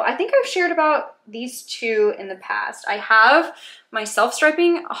 So I think I've shared about these 2 in the past. I have my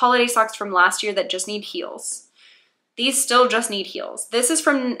self-striping holiday socks from last year that just need heels. These still just need heels. This is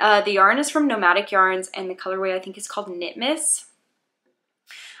from, the yarn is from Nomadic yarns, and the colorway I think is called Knitmas.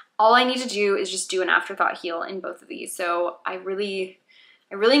 All I need to do is just do an afterthought heel in both of these. So I really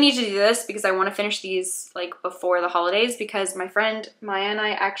need to do this because I want to finish these like before the holidays, because my friend Maya and I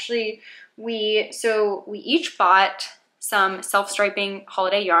actually, we each bought some self-striping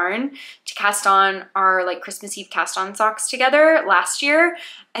holiday yarn to cast on our like Christmas Eve cast on socks together last year.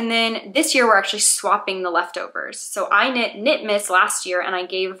 And then this year we're actually swapping the leftovers. So I knit Knitmas last year and I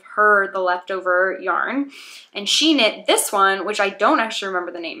gave her the leftover yarn, and she knit this one, which I don't actually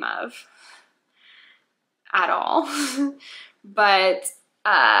remember the name of at all. But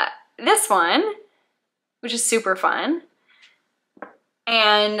this one, which is super fun.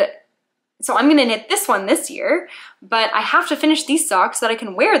 And so I'm gonna knit this one this year, but I have to finish these socks so that I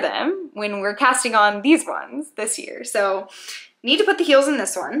can wear them when we're casting on these ones this year. So need to put the heels in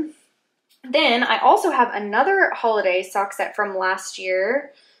this one. Then I also have another holiday sock set from last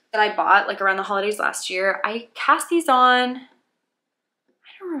year that I bought like around the holidays last year. I cast these on, I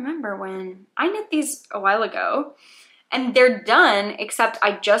don't remember when. I knit these a while ago. And they're done, except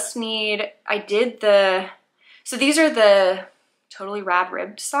I just need, so these are the Totally Rad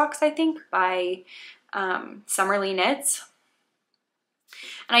Ribbed socks, I think, by Summerly Knits.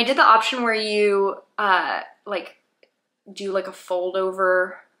 And I did the option where you like do like a fold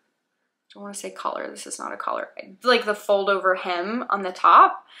over, I don't want to say collar, this is not a collar, like the fold over hem on the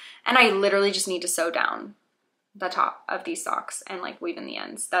top. And I literally just need to sew down the top of these socks and like weave in the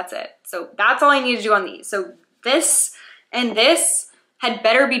ends. That's it. So that's all I need to do on these. So this and this had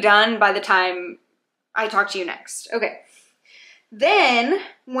better be done by the time I talk to you next. Okay. Then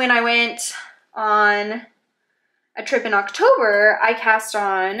when I went on a trip in October, I cast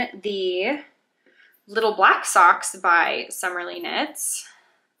on the little black socks by Summerly Knits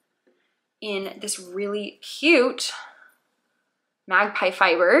in this really cute Magpie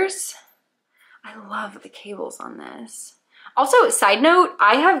fibers. I love the cables on this. Also, side note,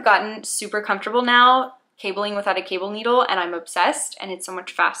 I have gotten super comfortable now cabling without a cable needle, and I'm obsessed, and it's so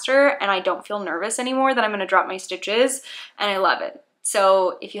much faster, and I don't feel nervous anymore that I'm gonna drop my stitches, and I love it.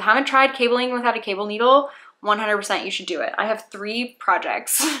 So if you haven't tried cabling without a cable needle, 100% you should do it. I have 3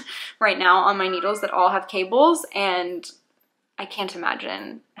 projects right now on my needles that all have cables, and I can't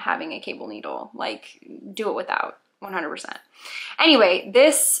imagine having a cable needle. Like, do it without, 100%. Anyway,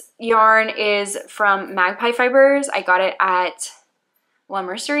 this yarn is from Magpie Fibers. I got it at La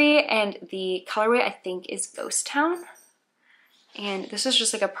Mercerie, and the colorway I think is Ghost Town. And this is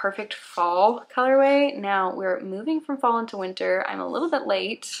just like a perfect fall colorway. Now we're moving from fall into winter. I'm a little bit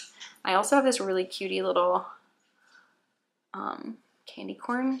late. I also have this really cutie little candy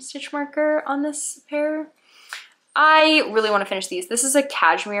corn stitch marker on this pair. I really want to finish these. This is a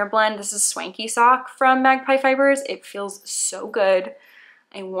cashmere blend. This is Swanky sock from Magpie Fibers. It feels so good.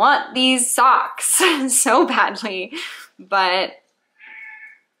 I want these socks so badly, but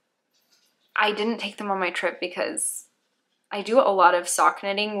I didn't take them on my trip because I do a lot of sock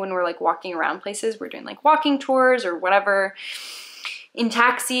knitting when we're like walking around places. We're doing like walking tours or whatever, in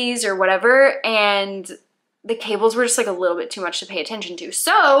taxis or whatever, and the cables were just like a little bit too much to pay attention to.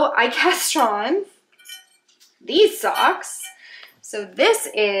 So I cast on these socks. So this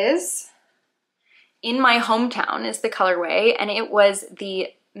is In My Hometown is the colorway, and it was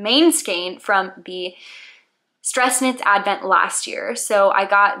the main skein from the Stress Knits Advent last year. So I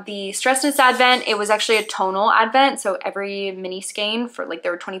got the Stress Knits Advent. It was actually a tonal Advent. So every mini skein, for like,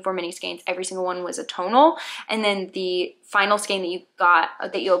 there were 24 mini skeins, every single one was a tonal. And then the final skein that you got,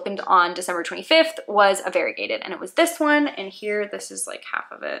 that you opened on December 25th, was a variegated. And it was this one. And here, this is like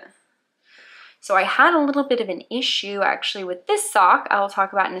half of it. So I had a little bit of an issue actually with this sock. I'll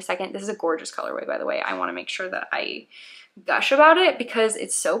talk about in a second. This is a gorgeous colorway, by the way. I want to make sure that I gush about it because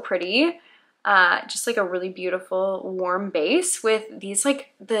it's so pretty. Just like a really beautiful warm base with these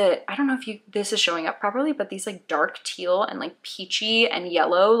like I don't know if this is showing up properly, but these like dark teal and like peachy and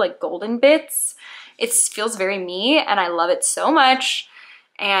yellow like golden bits. It feels very me and I love it so much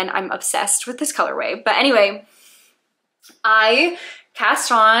and I'm obsessed with this colorway. But anyway, I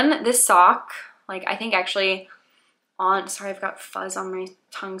cast on this sock, like I think actually on, sorry, I've got fuzz on my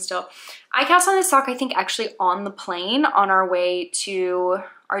tongue still. I cast on this sock, I think actually on the plane on our way to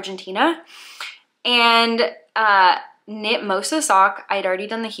Argentina, and knit most of the sock. I'd already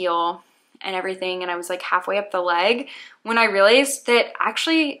done the heel and everything, and I was like halfway up the leg when I realized that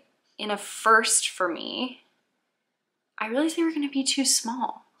actually, in a first for me, I realized they were going to be too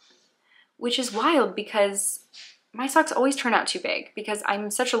small, which is wild because my socks always turn out too big because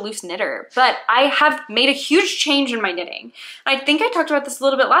I'm such a loose knitter. But I have made a huge change in my knitting. And I think I talked about this a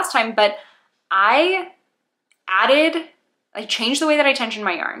little bit last time, but I changed the way that I tension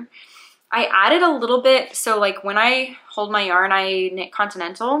my yarn. I added a little bit, so like when I hold my yarn, I knit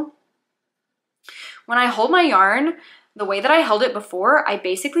continental. When I hold my yarn, the way that I held it before, I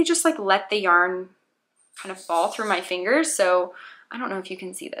basically just like let the yarn kind of fall through my fingers. So I don't know if you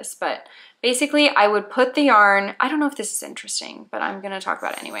can see this, but basically I would put the yarn, I don't know if this is interesting, but I'm gonna talk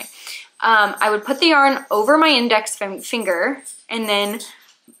about it anyway. I would put the yarn over my index finger and then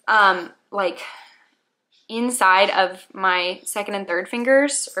like inside of my second and third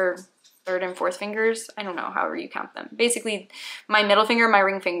fingers, or third and fourth fingers, I don't know, however you count them. Basically my middle finger, my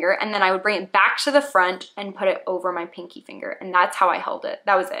ring finger, and then I would bring it back to the front and put it over my pinky finger, and that's how I held it.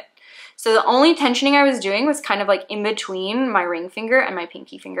 That was it. So the only tensioning I was doing was kind of like in between my ring finger and my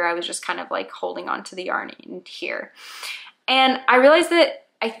pinky finger. I was just kind of like holding on to the yarn in here. And I realized that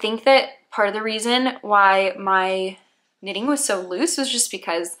I think that part of the reason why my knitting was so loose was just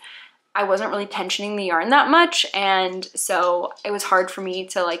because I wasn't really tensioning the yarn that much, and so it was hard for me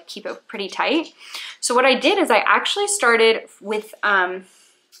to like keep it pretty tight. So what I did is I actually started with, it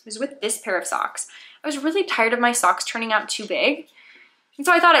was with this pair of socks. I was really tired of my socks turning out too big. And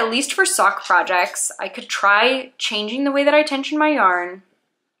so I thought at least for sock projects, I could try changing the way that I tension my yarn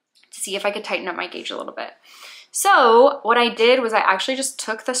to see if I could tighten up my gauge a little bit. So what I did was I actually just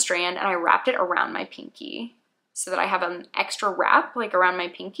took the strand and I wrapped it around my pinky so that I have an extra wrap like around my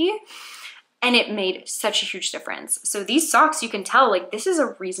pinky, and it made such a huge difference. So these socks, you can tell like this is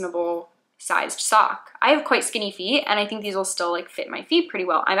a reasonable sized sock. I have quite skinny feet and I think these will still like fit my feet pretty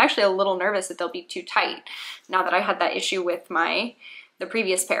well. I'm actually a little nervous that they'll be too tight now that I had that issue with the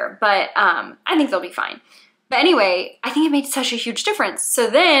previous pair, but I think they'll be fine. But anyway, I think it made such a huge difference. So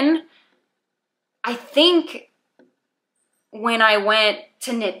then I think when I went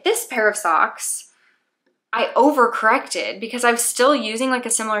to knit this pair of socks, I overcorrected because I was still using like a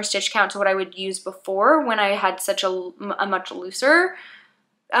similar stitch count to what I would use before when I had such a much looser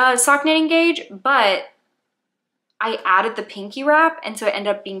sock knitting gauge, but I added the pinky wrap and so it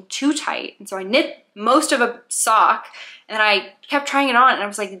ended up being too tight. And so I knit most of a sock and then I kept trying it on and I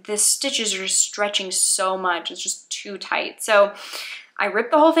was like, the stitches are just stretching so much. It's just too tight. So I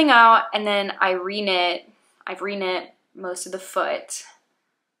ripped the whole thing out and then I've reknit most of the foot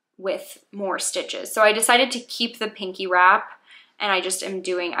with more stitches. So I decided to keep the pinky wrap and I was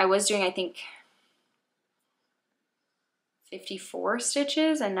doing, I think 54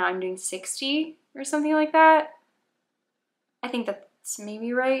 stitches and now I'm doing 60 or something like that. I think that's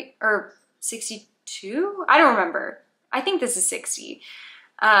maybe right, or 62? I don't remember. I think this is 60.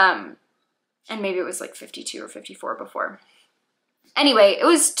 And maybe it was like 52 or 54 before. Anyway, it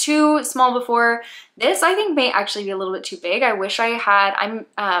was too small before. This I think may actually be a little bit too big. I wish I had,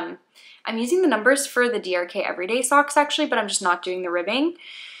 I'm using the numbers for the DRK Everyday socks actually, but I'm just not doing the ribbing.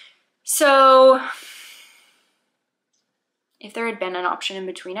 So if there had been an option in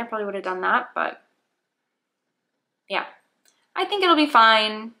between, I probably would have done that, but yeah. I think it'll be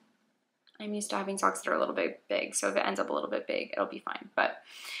fine. I'm used to having socks that are a little bit big, so if it ends up a little bit big, it'll be fine. But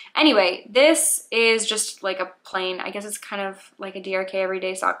anyway, this is just like a plain, I guess it's kind of like a DRK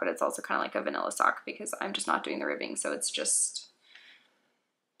everyday sock, but it's also kind of like a vanilla sock because I'm just not doing the ribbing, so it's just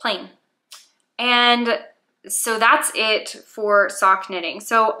plain. And so that's it for sock knitting.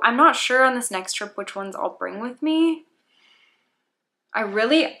 So I'm not sure on this next trip which ones I'll bring with me. I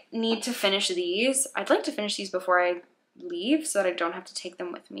really need to finish these. I'd like to finish these before I leave so that I don't have to take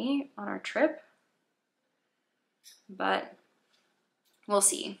them with me on our trip, but we'll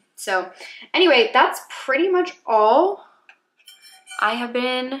see. So anyway, that's pretty much all I have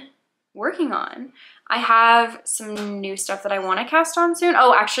been working on. I have some new stuff that I want to cast on soon.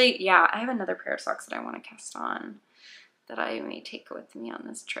 Oh, actually, yeah, I have another pair of socks that I want to cast on that I may take with me on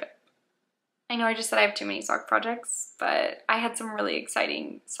this trip. I know I just said I have too many sock projects, but I had some really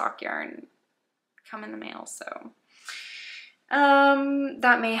exciting sock yarn come in the mail, so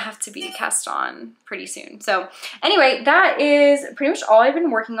that may have to be cast on pretty soon. So anyway, that is pretty much all I've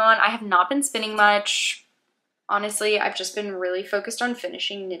been working on. I have not been spinning much. Honestly, I've just been really focused on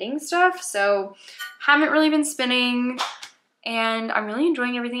finishing knitting stuff, so haven't really been spinning, and I'm really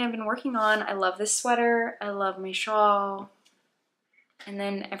enjoying everything I've been working on. I love this sweater. I love my shawl. And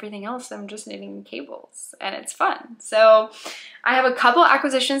then everything else, I'm just knitting cables, and it's fun. So I have a couple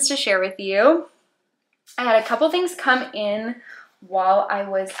acquisitions to share with you. I had a couple things come in while I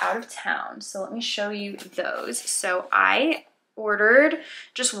was out of town, so let me show you those. So I ordered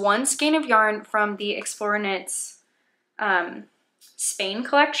just one skein of yarn from the Explorer Knits Spain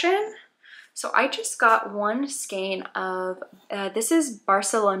collection. So I just got one skein of, this is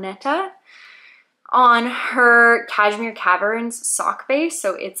Barceloneta on her Cashmere Caverns sock base.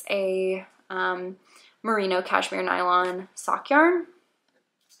 So it's a merino cashmere nylon sock yarn.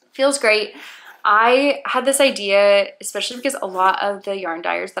 Feels great. I had this idea, especially because a lot of the yarn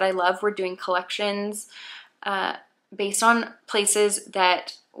dyers that I love were doing collections based on places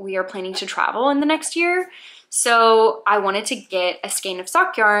that we are planning to travel in the next year. So I wanted to get a skein of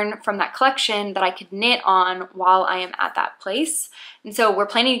sock yarn from that collection that I could knit on while I am at that place. And so we're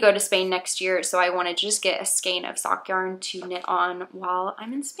planning to go to Spain next year, so I wanted to just get a skein of sock yarn to knit on while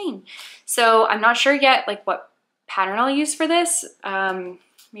I'm in Spain. So I'm not sure yet like what pattern I'll use for this.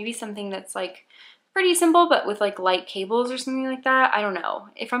 Maybe something that's like pretty simple, but with like light cables or something like that. I don't know.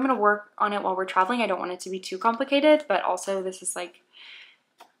 If I'm gonna work on it while we're traveling, I don't want it to be too complicated, but also this is like,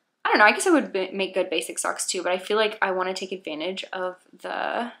 I don't know, I guess I would make good basic socks too, but I feel like I want to take advantage of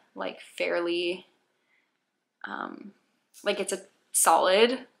the like fairly, like it's a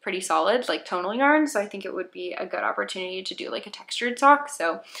solid, pretty solid like tonal yarn, so I think it would be a good opportunity to do like a textured sock,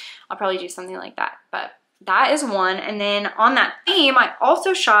 so I'll probably do something like that. But that is one. And then on that theme, I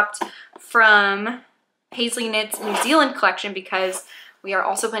also shopped from Paisley Knits New Zealand collection because we are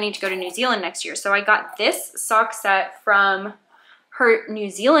also planning to go to New Zealand next year. So I got this sock set from her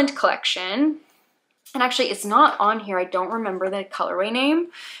New Zealand collection. And actually it's not on here. I don't remember the colorway name,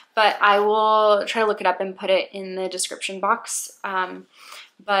 but I will try to look it up and put it in the description box.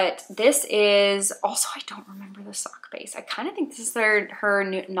 But this is also, I don't remember the sock base. I kind of think this is her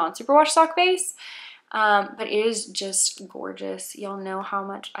new non-superwash sock base. But it is just gorgeous. Y'all know how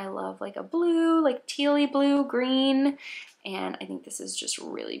much I love like a blue, like tealy blue, green, and I think this is just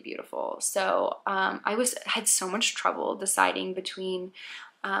really beautiful. So I had so much trouble deciding between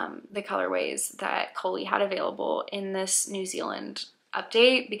the colorways that Coool had available in this New Zealand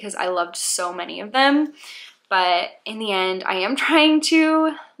update because I loved so many of them. But in the end, I am trying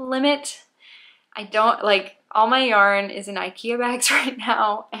to limit. I don't like, all my yarn is in IKEA bags right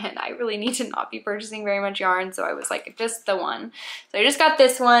now, and I really need to not be purchasing very much yarn, so I was like, just the one. So I just got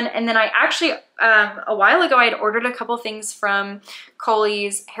this one, and then I actually, a while ago, I had ordered a couple things from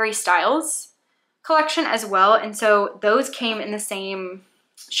Cool's Harry Styles collection as well, and so those came in the same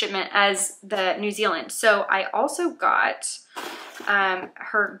shipment as the New Zealand. So I also got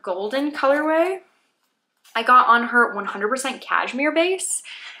her golden colorway. I got on her 100% cashmere base,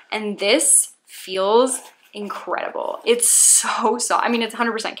 and this feels incredible. It's so soft. I mean, it's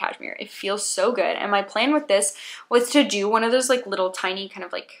 100% cashmere. It feels so good. And my plan with this was to do one of those like little tiny kind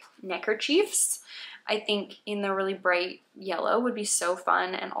of like neckerchiefs. I think in the really bright yellow would be so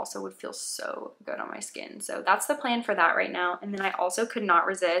fun and also would feel so good on my skin. So that's the plan for that right now. And then I also could not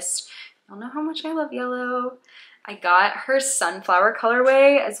resist. I don't know how much I love yellow. I got her sunflower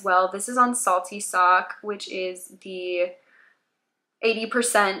colorway as well. This is on Salty Sock, which is the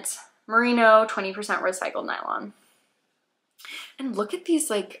 80% merino, 20% recycled nylon. And look at these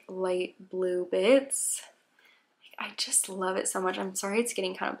like light blue bits. I just love it so much. I'm sorry it's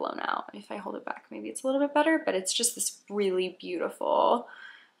getting kind of blown out. If I hold it back, maybe it's a little bit better, but it's just this really beautiful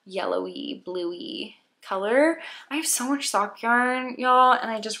yellowy, bluey color. I have so much sock yarn, y'all, and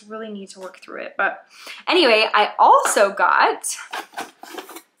I just really need to work through it. But anyway, I also got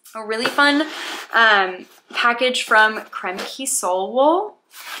a really fun package from Kremke Soul Wool.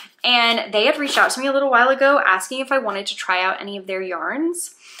 And they had reached out to me a little while ago asking if I wanted to try out any of their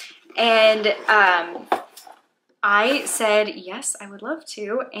yarns. And I said, yes, I would love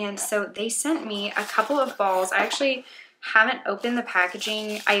to. And so they sent me a couple of balls. I actually haven't opened the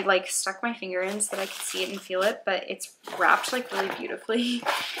packaging. I like stuck my finger in so that I could see it and feel it, but it's wrapped like really beautifully.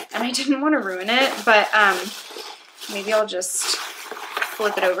 And I didn't want to ruin it, but maybe I'll just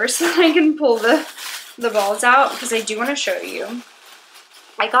flip it over so that I can pull the balls out, because I do want to show you.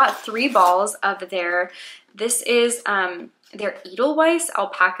 I got 3 balls of this is their Edelweiss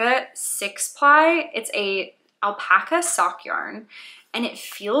Alpaca 6-ply. It's a alpaca sock yarn, and it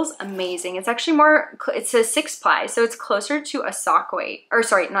feels amazing. It's actually it's a 6-ply, so it's closer to a sock weight, or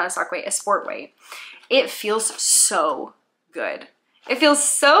sorry, not a sock weight, a sport weight. It feels so good. It feels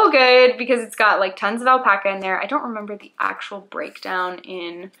so good because it's got like tons of alpaca in there. I don't remember the actual breakdown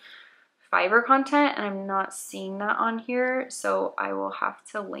in fiber content, and I'm not seeing that on here, so I will have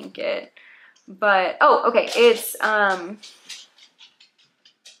to link it. But, oh, okay, it's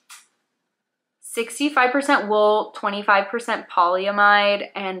 65% wool, 25% polyamide,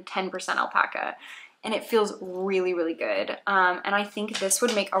 and 10% alpaca. And it feels really, really good. And I think this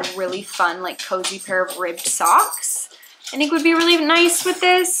would make a really fun, like, cozy pair of ribbed socks. I think would be really nice with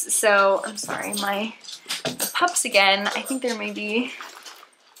this. So, I'm sorry, the pups again. I think there may be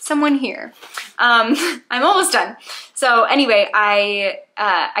someone here. I'm almost done. So anyway, I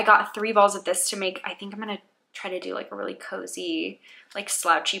got 3 balls of this to make, I think I'm gonna try to do like a really cozy, like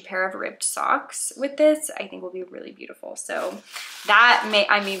slouchy pair of ribbed socks with this. I think will be really beautiful. So that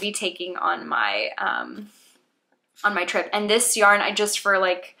I may be taking on my trip. And this yarn, I just, for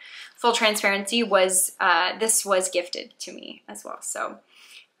like full transparency, was this was gifted to me as well. So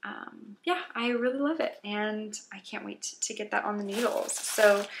yeah, I really love it, and I can't wait to get that on the needles.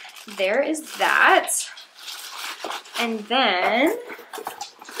 So there is that. And then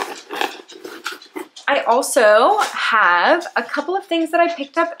I also have a couple of things that I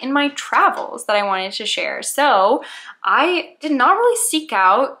picked up in my travels that I wanted to share. So I did not really seek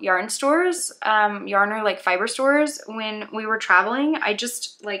out yarn stores, yarn or like fiber stores when we were traveling. I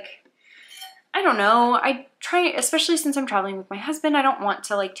just like, I don't know, I try, especially since I'm traveling with my husband, I don't want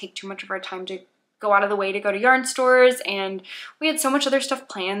to like take too much of our time to go out of the way to go to yarn stores, and we had so much other stuff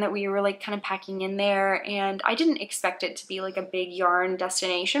planned that we were like kind of packing in there, and I didn't expect it to be like a big yarn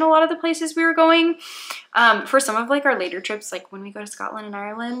destination a lot of the places we were going. For some of like our later trips, like when we go to Scotland and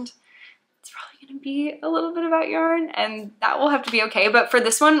Ireland, it's probably gonna be a little bit about yarn, and that will have to be okay. But for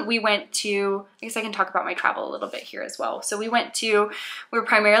this one, we went to, I guess I can talk about my travel a little bit here as well. So we were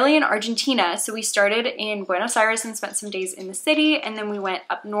primarily in Argentina. So we started in Buenos Aires and spent some days in the city, and then we went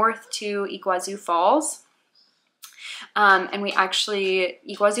up north to Iguazu Falls. And we actually,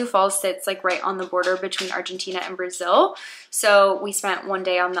 Iguazu Falls sits like right on the border between Argentina and Brazil. So we spent one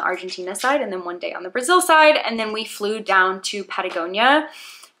day on the Argentina side and then one day on the Brazil side, and then we flew down to Patagonia.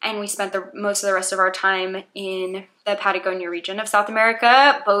 And we spent most of the rest of our time in the Patagonia region of South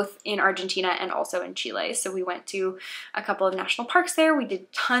America, both in Argentina and also in Chile. So we went to a couple of national parks there. We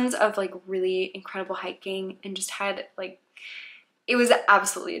did tons of like really incredible hiking and just had like, it was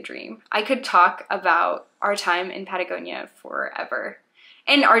absolutely a dream. I could talk about our time in Patagonia forever.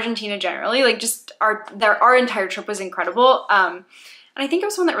 And Argentina generally, like just our entire trip was incredible. And I think it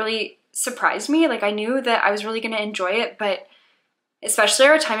was one that really surprised me. Like I knew that I was really gonna enjoy it, but especially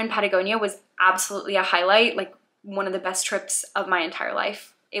our time in Patagonia was absolutely a highlight, like one of the best trips of my entire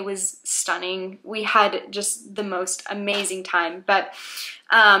life. It was stunning. We had just the most amazing time. But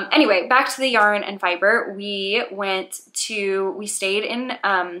anyway, back to the yarn and fiber. We stayed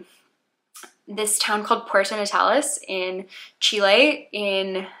in this town called Puerto Natales in Chile,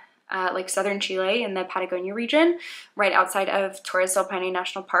 in like southern Chile in the Patagonia region, right outside of Torres del Paine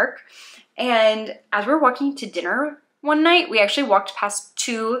National Park. And as we were walking to dinner one night, we actually walked past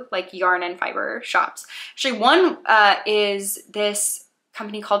 2 like yarn and fiber shops. Actually, one is this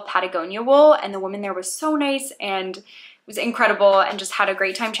company called Patagonia Wool, and the woman there was so nice and was incredible, and just had a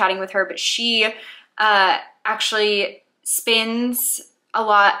great time chatting with her. But she actually spins a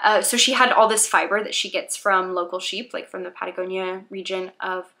lot. So she had all this fiber that she gets from local sheep, like from the Patagonia region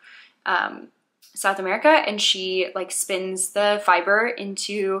of South America, and she like spins the fiber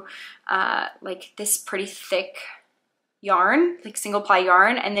into like this pretty thick yarn, like single ply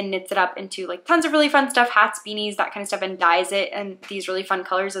yarn, and then knits it up into like tons of really fun stuff, hats, beanies, that kind of stuff, and dyes it in these really fun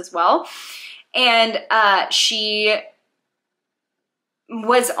colors as well. And she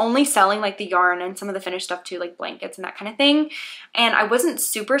was only selling like the yarn and some of the finished stuff too, like blankets and that kind of thing. And I wasn't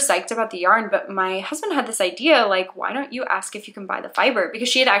super psyched about the yarn, but my husband had this idea, like, why don't you ask if you can buy the fiber? Because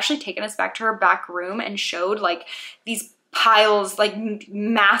she had actually taken us back to her back room and showed like these piles, like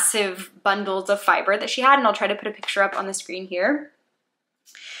massive bundles of fiber that she had. And I'll try to put a picture up on the screen here.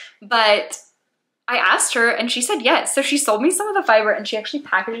 But I asked her and she said yes. So she sold me some of the fiber and she actually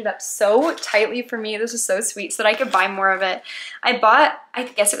packaged it up so tightly for me. This was so sweet so that I could buy more of it. I bought, I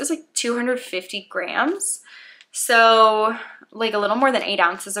guess it was like 250 grams. So like a little more than 8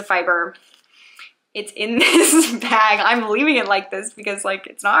 ounces of fiber. It's in this bag. I'm leaving it like this because like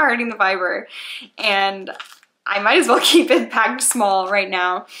it's not hurting the fiber. And I might as well keep it packed small right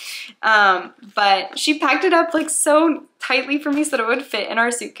now. But she packed it up like so tightly for me so that it would fit in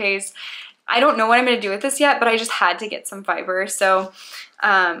our suitcase. I don't know what I'm going to do with this yet, but I just had to get some fiber. So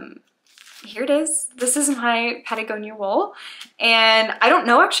here it is. This is my Patagonia wool. And I don't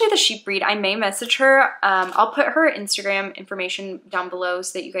know actually the sheep breed. I may message her. I'll put her Instagram information down below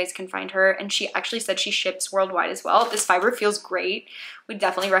so that you guys can find her. And she actually said she ships worldwide as well. This fiber feels great. We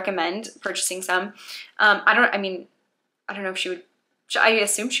definitely recommend purchasing some. I don't know if she would, I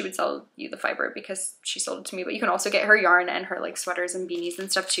assume she would sell you the fiber because she sold it to me, but you can also get her yarn and her like sweaters and beanies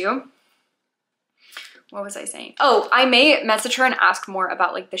and stuff too. What was I saying? Oh, I may message her and ask more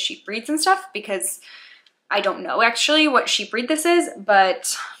about like the sheep breeds and stuff because I don't know actually what sheep breed this is,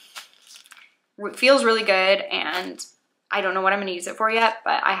 but it feels really good and I don't know what I'm gonna use it for yet,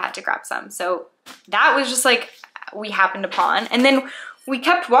 but I had to grab some. So that was just like we happened upon. And then we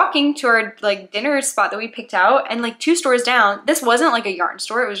kept walking to our like dinner spot that we picked out and like 2 stores down, this wasn't like a yarn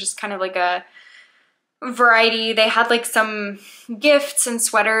store. It was just kind of like a variety. They had like some gifts and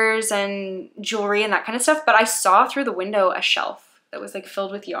sweaters and jewelry and that kind of stuff, but I saw through the window a shelf that was like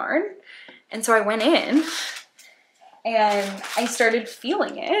filled with yarn. And so I went in and I started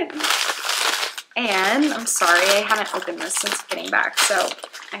feeling it. And I'm sorry, I haven't opened this since getting back, so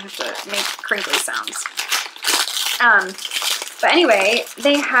I have to make crinkly sounds. But anyway,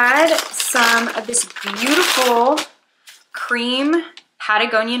 they had some of this beautiful cream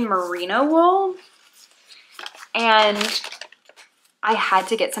Patagonian merino wool. And I had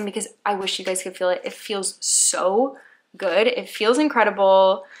to get some because I wish you guys could feel it. It feels so good. It feels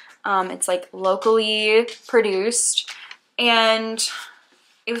incredible. It's like locally produced. And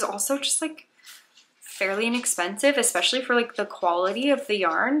it was also just like fairly inexpensive, especially for like the quality of the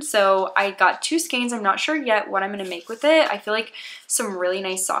yarn. So I got 2 skeins. I'm not sure yet what I'm gonna make with it. I feel like some really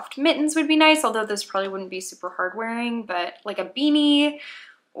nice soft mittens would be nice, although those probably wouldn't be super hard wearing, but like a beanie.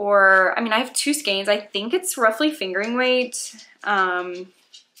 Or, I mean, I have 2 skeins. I think it's roughly fingering weight. I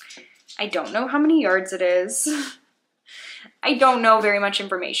don't know how many yards it is. I don't know very much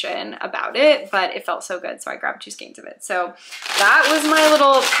information about it, but it felt so good, so I grabbed 2 skeins of it. So that was my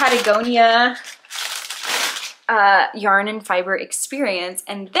little Patagonia yarn and fiber experience.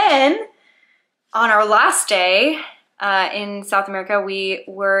 And then on our last day in South America, we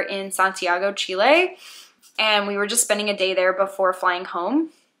were in Santiago, Chile, and we were just spending a day there before flying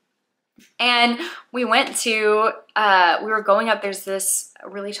home. And we went to, we were going up, there's this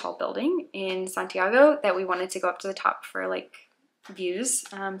really tall building in Santiago that we wanted to go up to the top for like views,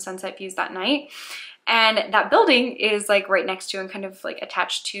 sunset views that night. And that building is like right next to and kind of like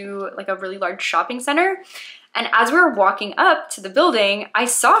attached to like a really large shopping center. And as we were walking up to the building, I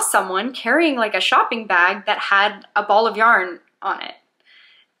saw someone carrying like a shopping bag that had a ball of yarn on it.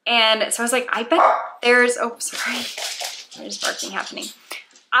 And so I was like, I bet there's, oh, sorry, there's barking happening.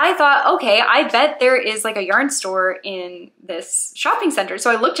 I thought, okay, I bet there is like a yarn store in this shopping center.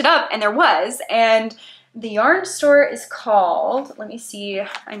 So I looked it up and there was, and the yarn store is called, let me see,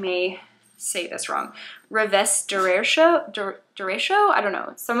 I may say this wrong, Revés Derecho? I don't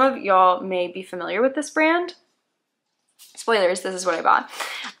know. Some of y'all may be familiar with this brand. Spoilers, this is what I bought.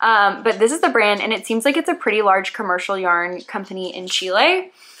 But this is the brand, and it seems like it's a pretty large commercial yarn company in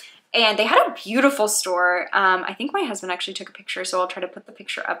Chile. And they had a beautiful store. I think my husband actually took a picture, so I'll try to put the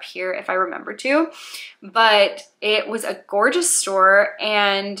picture up here if I remember to. But it was a gorgeous store,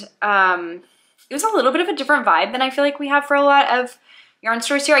 and it was a little bit of a different vibe than I feel like we have for a lot of yarn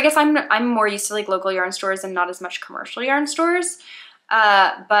stores here. I guess I'm more used to like local yarn stores and not as much commercial yarn stores.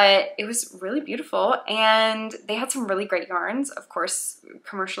 But it was really beautiful, and they had some really great yarns, of course,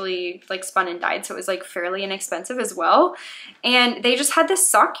 commercially like spun and dyed, so it was like fairly inexpensive as well. And they just had this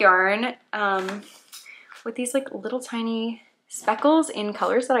sock yarn with these like little tiny speckles in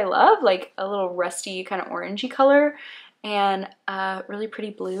colors that I love, like a little rusty kind of orangey color and really pretty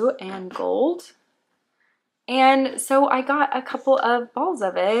blue and gold. And so I got a couple of balls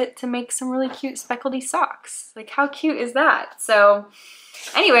of it to make some really cute speckledy socks. Like, how cute is that? So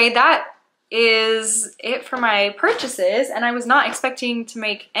anyway, that is it for my purchases, and I was not expecting to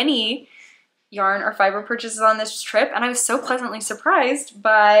make any yarn or fiber purchases on this trip, and I was so pleasantly surprised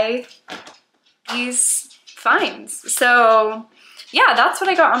by these finds. So yeah, that's what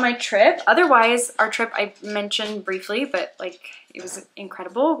I got on my trip. Otherwise, our trip I mentioned briefly, but like it was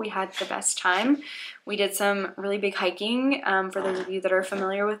incredible. We had the best time. We did some really big hiking. For those of you that are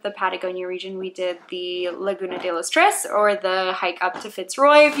familiar with the Patagonia region, we did the Laguna de los Tres, or the hike up to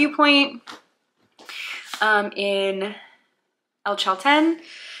Fitzroy viewpoint in El Chalten.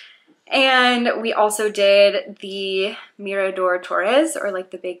 And we also did the Mirador Torres, or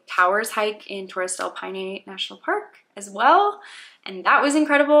like the big towers hike in Torres del Paine National Park as well. And that was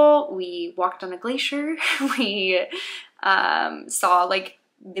incredible. We walked on a glacier. We saw like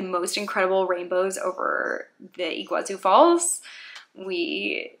the most incredible rainbows over the Iguazu Falls.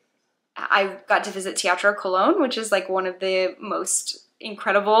 I got to visit Teatro Colón, which is like one of the most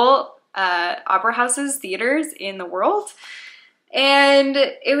incredible opera houses, theaters in the world. And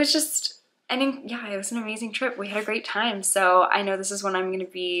it was just, yeah, it was an amazing trip. We had a great time. So I know this is one I'm going to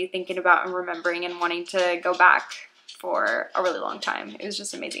be thinking about and remembering and wanting to go back for a really long time. It was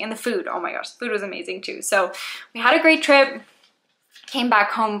just amazing. And the food, oh my gosh, the food was amazing too. So we had a great trip, came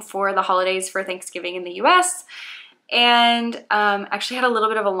back home for the holidays for Thanksgiving in the US, and actually had a little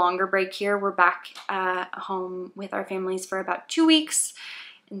bit of a longer break here. We're back home with our families for about 2 weeks.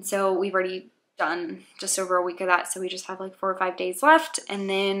 And so we've already done just over a week of that. So we just have like 4 or 5 days left. And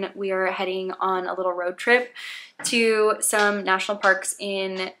then we are heading on a little road trip to some national parks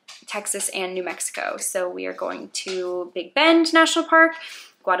in Texas and New Mexico. So we are going to Big Bend National Park,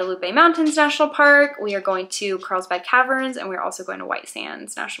 Guadalupe Mountains National Park. We are going to Carlsbad Caverns, and we're also going to White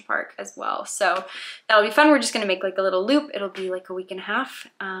Sands National Park as well. So that'll be fun. We're just going to make like a little loop. It'll be like a week and a half.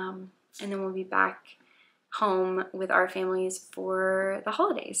 And then we'll be back home with our families for the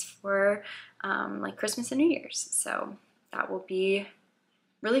holidays, for like Christmas and New Year's. So that will be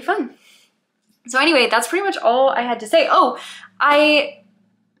really fun. So anyway, that's pretty much all I had to say. Oh, I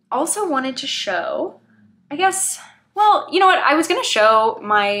also wanted to show, I guess, well, you know what? I was going to show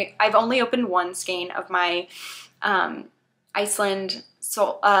I've only opened one skein of my Iceland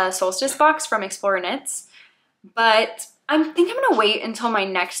solstice box from Explorer Knits, but I think I'm gonna wait until my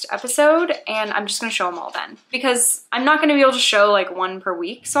next episode, and I'm just gonna show them all then, because I'm not gonna be able to show like one per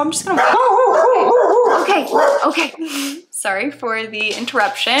week. So I'm just gonna wait. Okay. Sorry for the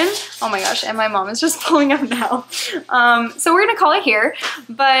interruption. Oh my gosh, and my mom is just pulling up now. So we're gonna call it here,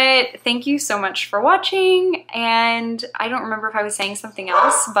 but thank you so much for watching. And I don't remember if I was saying something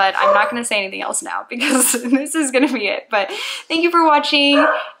else, but I'm not gonna say anything else now because this is gonna be it. But thank you for watching,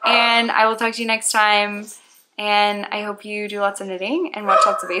 and I will talk to you next time. And I hope you do lots of knitting and watch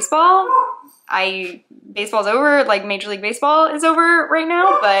lots of baseball. Baseball's over, like Major League Baseball is over right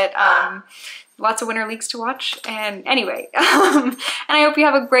now, but lots of winter leagues to watch. And anyway, and I hope you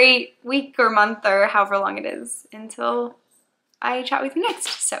have a great week or month or however long it is until I chat with you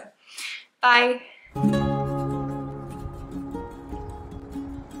next. So, bye.